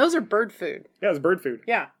lights. And those are bird food. Yeah, it's bird food.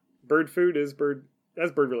 Yeah. Bird food is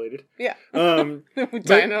that's bird related. Yeah. Tying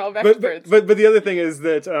it all back to birds. But the other thing is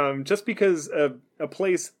that just because a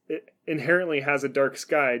place inherently has a dark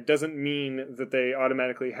sky doesn't mean that they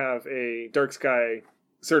automatically have a dark sky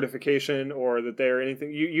certification or that they're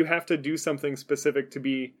anything. You have to do something specific to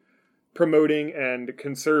be promoting and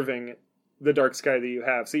conserving the dark sky that you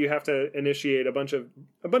have. So you have to initiate a bunch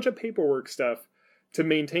of paperwork stuff to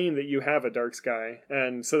maintain that you have a dark sky.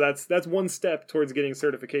 And so that's one step towards getting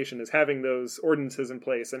certification, is having those ordinances in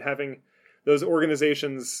place and having those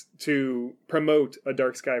organizations to promote a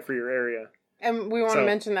dark sky for your area. And we want to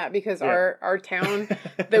mention that because yeah. our town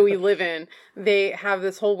that we live in, they have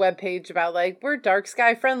this whole webpage about like, we're dark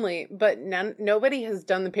sky friendly, but nobody has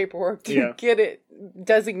done the paperwork to get it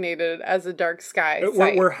designated as a dark sky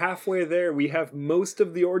site. We're halfway there. We have most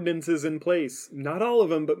of the ordinances in place. Not all of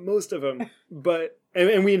them, but most of them.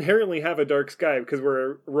 And we inherently have a dark sky because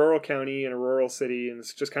we're a rural county and a rural city, and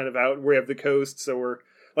it's just kind of out. We have the coast, so we're,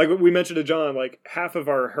 like we mentioned to John, like half of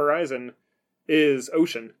our horizon is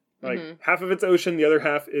ocean. Like half of it's ocean, the other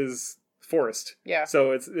half is forest. Yeah.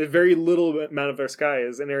 So it's a very little amount of our sky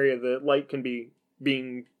is an area that light can be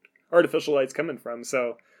being artificial light's coming from.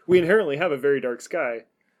 So we inherently have a very dark sky,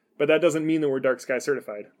 but that doesn't mean that we're dark sky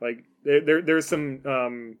certified. Like there's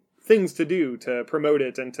some things to do to promote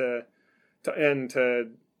it and to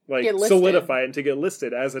like solidify it and to get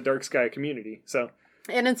listed as a dark sky community. So.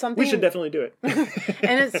 And it's something we should definitely do it.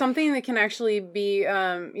 And it's something that can actually be,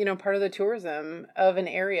 part of the tourism of an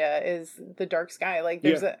area is the dark sky. Like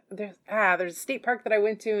there's a state park that I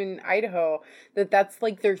went to in Idaho that's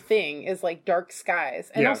like their thing is like dark skies,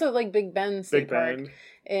 and also like Big Bend State Park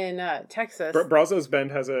in Texas. Brazos Bend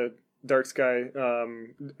has a dark sky.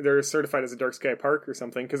 They're certified as a dark sky park or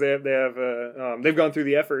something because they've gone through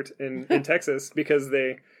the effort in Texas because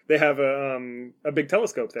they have a big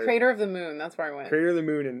telescope there. Crater of the Moon. That's where I went. Crater of the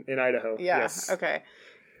Moon in Idaho. Yeah. Yes. Okay.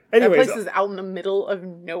 Anyways, that place is out in the middle of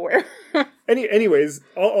nowhere. anyways,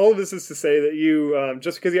 all of this is to say that you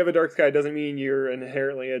just because you have a dark sky doesn't mean you're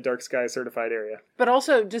inherently a dark sky certified area. But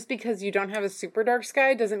also, just because you don't have a super dark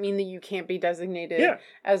sky doesn't mean that you can't be designated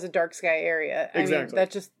as a dark sky area. Exactly. I mean,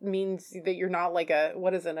 that just means that you're not like a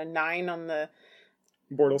 9 on the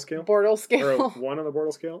Bortle scale? Bortle scale. Or a 1 on the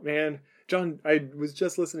Bortle scale? Man, John, I was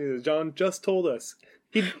just listening to this. John just told us.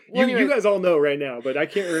 You guys all know right now, but I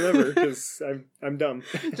can't remember because I'm dumb.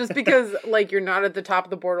 Just because like you're not at the top of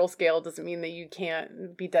the Bortle scale doesn't mean that you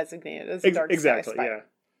can't be designated as a dark sky spot. Yeah.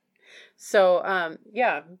 So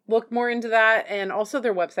look more into that, and also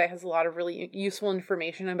their website has a lot of really useful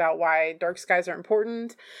information about why dark skies are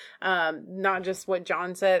important. Not just what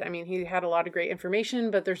John said. I mean, he had a lot of great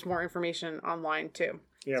information, but there's more information online too.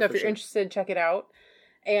 Yeah, so if you're interested, check it out.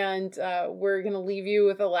 And we're going to leave you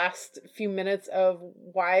with the last few minutes of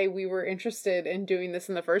why we were interested in doing this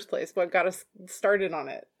in the first place, what got us started on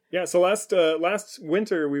it. Yeah, so last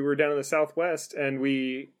winter we were down in the Southwest and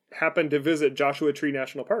we happened to visit Joshua Tree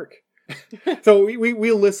National Park. So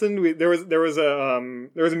we listened. There was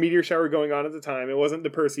a meteor shower going on at the time. It wasn't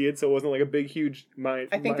the Perseids, so it wasn't like a big, huge I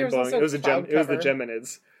think there was also it was the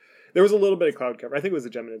Geminids. There was a little bit of cloud cover. I think it was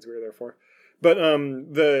the Geminids we were there for, but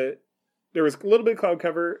there was a little bit of cloud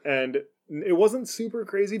cover, and it wasn't super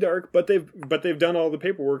crazy dark. But they've done all the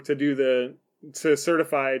paperwork to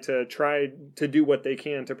certify, to try to do what they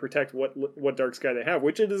can to protect what dark sky they have,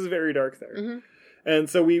 which it is very dark there. Mm-hmm. And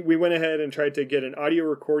so we went ahead and tried to get an audio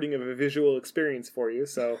recording of a visual experience for you.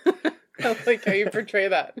 So I like how you portray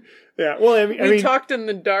that. Yeah, well, I mean, we talked in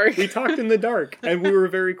the dark. We talked in the dark, and we were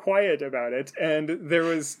very quiet about it. And there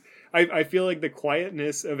was, I feel like the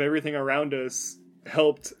quietness of everything around us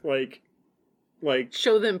helped, like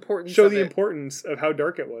show the importance of how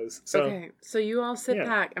dark it was. So, okay, so you all sit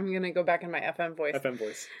back. I'm gonna go back in my FM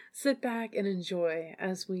voice. Sit back and enjoy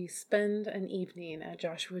as we spend an evening at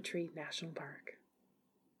Joshua Tree National Park.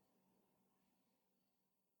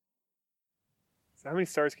 So how many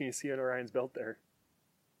stars can you see at Orion's Belt there?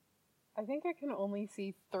 I think I can only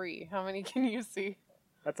see 3. How many can you see?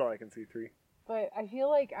 That's all I can see, 3. But I feel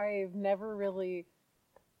like I've never really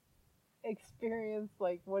experienced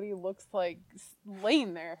like what he looks like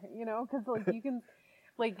laying there, you know, because like you can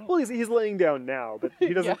like well he's laying down now, but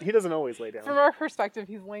he doesn't always lay down. From our perspective,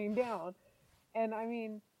 he's laying down, and I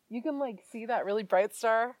mean you can like see that really bright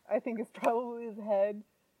star. I think it's probably his head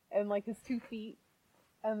and like his 2 feet,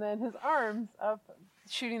 and then his arms up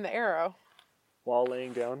shooting the arrow while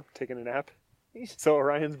laying down taking a nap. So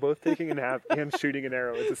Orion's both taking a nap and shooting an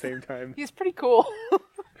arrow at the same time. He's pretty cool.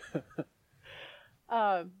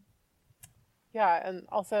 Yeah, and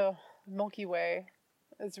also Milky Way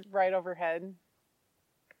is right overhead.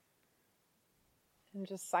 And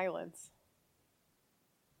just silence.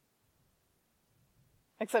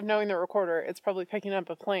 Except knowing the recorder, it's probably picking up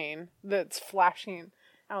a plane that's flashing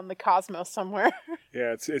out in the cosmos somewhere.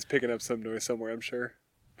 Yeah, it's picking up some noise somewhere, I'm sure.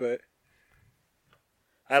 But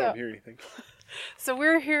I don't hear anything. So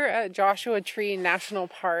we're here at Joshua Tree National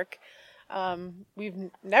Park. We've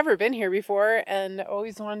never been here before and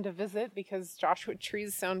always wanted to visit because Joshua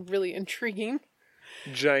trees sound really intriguing.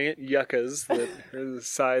 Giant yuccas that are the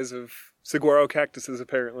size of saguaro cactuses,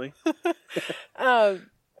 apparently. I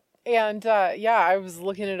was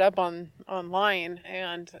looking it up online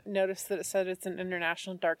and noticed that it said it's an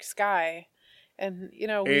international dark sky. And,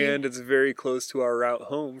 and it's very close to our route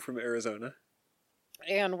home from Arizona.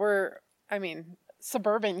 And we're,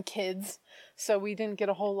 suburban kids, so we didn't get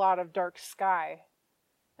a whole lot of dark sky.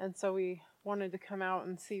 And so we wanted to come out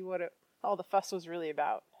and see what all the fuss was really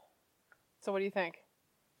about. So what do you think?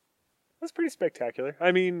 That's pretty spectacular.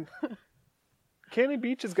 Cannon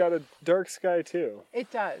Beach has got a dark sky too. It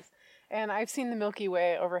does. And I've seen the Milky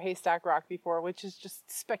Way over Haystack Rock before, which is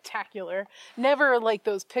just spectacular. Never like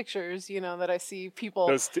those pictures, that I see people...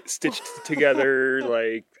 Those stitched together,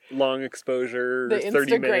 like, long exposure, the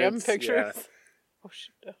 30 Instagram minutes. pictures. Yeah. Oh,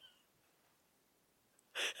 shit.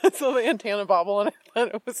 I saw the antenna bobble and I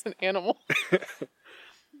thought it was an animal.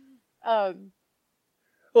 Well,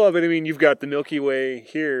 but you've got the Milky Way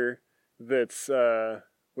here that's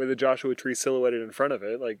with a Joshua Tree silhouetted in front of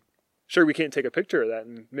it. Like, sure, we can't take a picture of that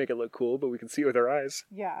and make it look cool, but we can see it with our eyes.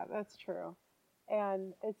 Yeah, that's true.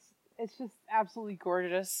 And it's just absolutely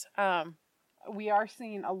gorgeous. We are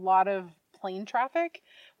seeing a lot of plane traffic,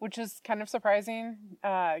 which is kind of surprising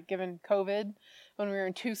given COVID. When we were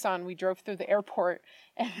in Tucson, we drove through the airport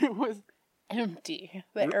and it was empty.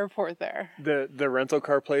 The airport there. The rental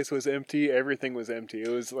car place was empty. Everything was empty. It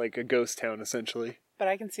was like a ghost town, essentially. But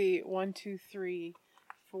I can see 1, 2, 3,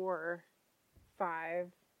 4,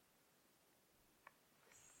 5,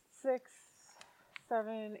 6,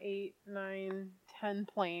 7, 8, 9, 10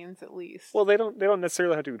 planes at least. Well, they don't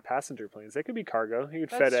necessarily have to be passenger planes. They could be cargo. You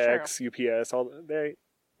could FedEx, true. UPS,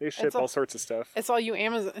 they ship all sorts of stuff. It's all you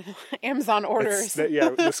Amazon orders.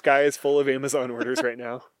 The sky is full of Amazon orders right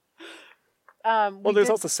now. There's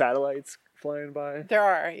also satellites flying by. There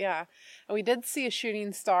are, yeah. And we did see a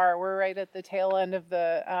shooting star. We're right at the tail end of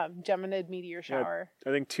the Geminid meteor shower. I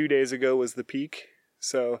think 2 days ago was the peak,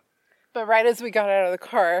 so... But right as we got out of the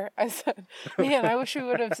car, I said, man, I wish we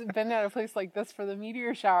would have been at a place like this for the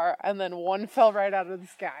meteor shower, and then one fell right out of the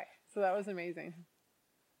sky. So that was amazing.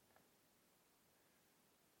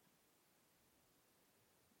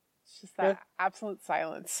 It's just that absolute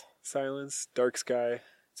silence. Silence, dark sky.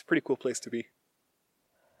 It's a pretty cool place to be.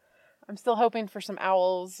 I'm still hoping for some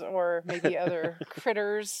owls or maybe other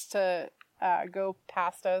critters to go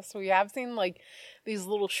past us. We have seen like these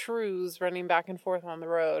little shrews running back and forth on the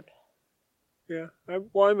road. Yeah,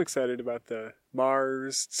 I'm excited about the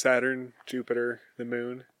Mars, Saturn, Jupiter, the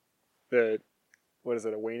Moon, what is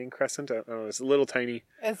it, a waning crescent? I don't know, it's a little tiny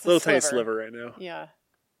sliver right now. Yeah.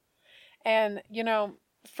 And,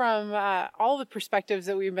 from all the perspectives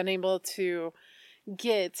that we've been able to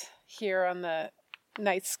get here on the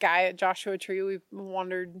night sky at Joshua Tree, we've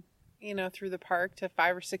wandered, through the park to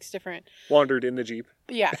 5 or 6 different... Wandered in the Jeep.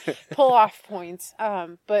 Yeah, pull-off points.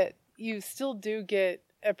 But you still do get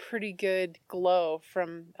a pretty good glow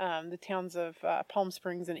from the towns of Palm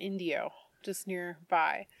Springs and Indio, just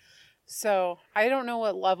nearby. So I don't know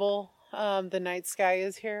what level the night sky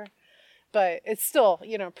is here, but it's still,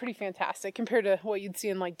 pretty fantastic compared to what you'd see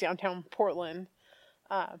in like downtown Portland.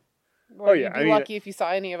 You'd be lucky if you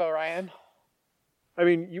saw any of Orion.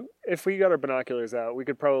 If we got our binoculars out, we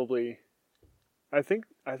could probably. I think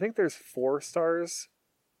there's 4 stars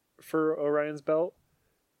for Orion's belt.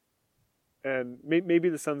 And maybe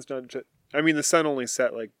the sun's not just... the sun only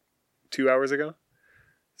set like 2 hours ago.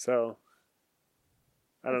 So,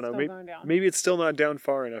 I don't know. Maybe it's still not down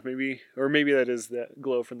far enough. Maybe that is that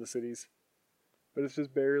glow from the cities. But it's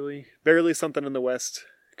just barely something in the west,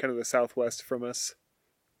 kind of the southwest from us.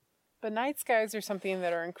 But night skies are something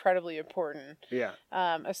that are incredibly important. Yeah.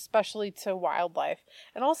 Especially to wildlife.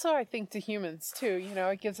 And also, I think, to humans, too.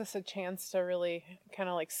 It gives us a chance to really kind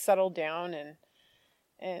of like settle down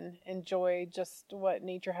and enjoy just what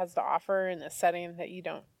nature has to offer in a setting that you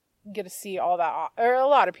don't get to see all that, or a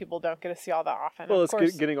lot of people don't get to see all that often. Well,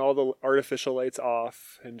 it's getting all the artificial lights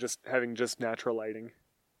off and just having just natural lighting.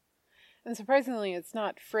 And surprisingly, it's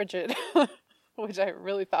not frigid, which I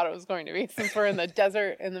really thought it was going to be, since we're in the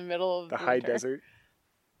desert in the middle of the high desert.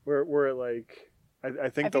 We're at like, I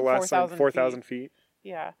think the last 4,000 feet.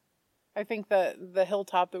 Yeah. I think the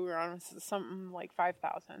hilltop that we were on was something like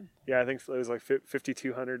 5,000. Yeah, I think it was like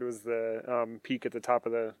 5,200 was the peak at the top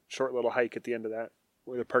of the short little hike at the end of that,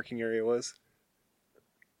 where the parking area was.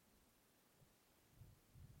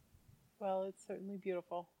 Well, it's certainly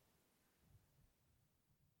beautiful.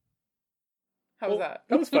 How was that?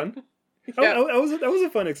 That was fun. Yeah. That was a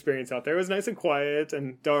fun experience out there. It was nice and quiet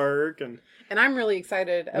and dark, and I'm really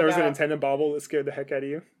excited. There was an antenna bobble that scared the heck out of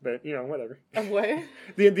you, but whatever. What?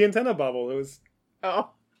 The antenna bobble. It was.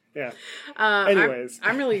 Oh. Yeah. Anyways,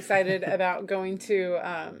 I'm really excited about going to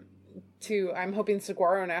I'm hoping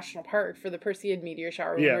Saguaro National Park for the Perseid meteor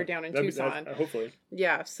shower when we're down in Tucson. Hopefully.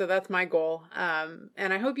 Yeah, so that's my goal.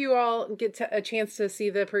 And I hope you all get a chance to see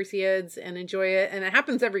the Perseids and enjoy it. And it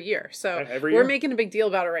happens every year. So we're making a big deal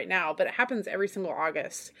about it right now, but it happens every single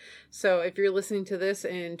August. So if you're listening to this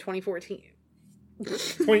in 2014...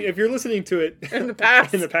 if you're listening to it in the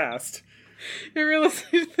past... if you're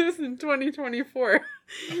listening to this in 2024,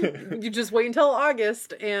 you just wait until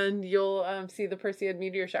August and you'll see the Perseid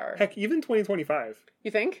meteor shower. Heck, even 2025.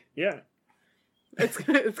 You think? Yeah. It's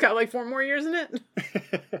got like 4 more years in it.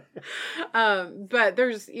 But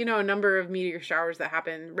there's, a number of meteor showers that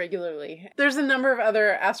happen regularly. There's a number of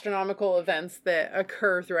other astronomical events that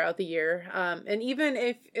occur throughout the year. And even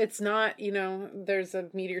if it's not, there's a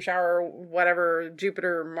meteor shower, whatever,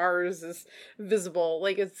 Jupiter, Mars is visible,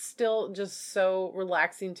 like it's still just so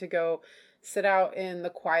relaxing to go sit out in the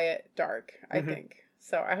quiet dark, I think.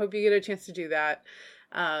 So I hope you get a chance to do that.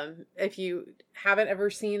 If you haven't ever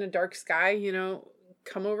seen a dark sky,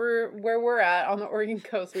 come over where we're at on the Oregon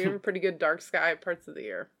coast. We have a pretty good dark sky parts of the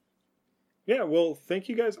year. Yeah, well, thank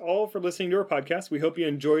you guys all for listening to our podcast. We hope you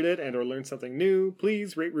enjoyed it and or learned something new.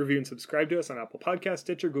 Please rate, review, and subscribe to us on Apple Podcasts,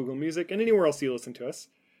 Stitcher, Google Music, and anywhere else you listen to us.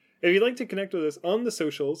 If you'd like to connect with us on the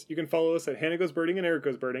socials, you can follow us at Hannah Goes Birding and Eric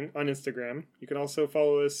Goes Birding on Instagram. You can also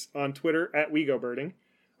follow us on Twitter at We Go Birding.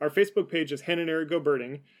 Our Facebook page is Hannah and Eric Go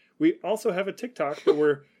Birding. We also have a TikTok that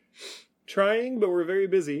we're trying, but we're very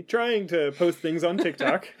busy, trying to post things on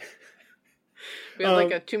TikTok. We have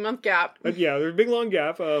like a 2-month gap. But yeah, there's a big long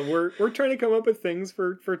gap. We're trying to come up with things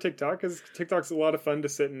for TikTok, because TikTok's a lot of fun to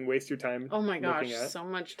sit and waste your time. Oh my gosh, so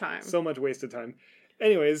much time. So much wasted time.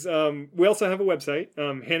 Anyways, we also have a website,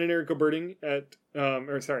 Hannah and Eric Go Birding at,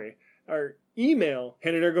 our email,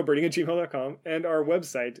 hannahanderickgobirding@gmail.com, and our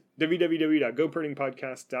website,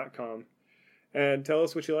 www.gobirdingpodcast.com. And tell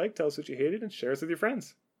us what you liked, tell us what you hated, and share us with your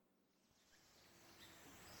friends.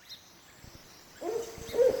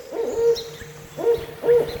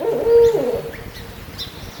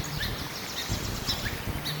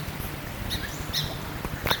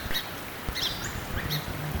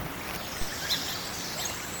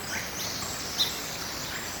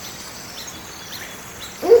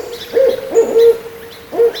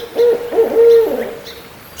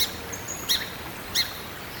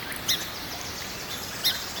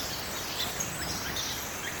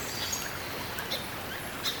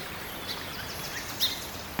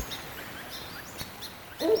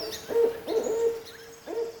 Ooh.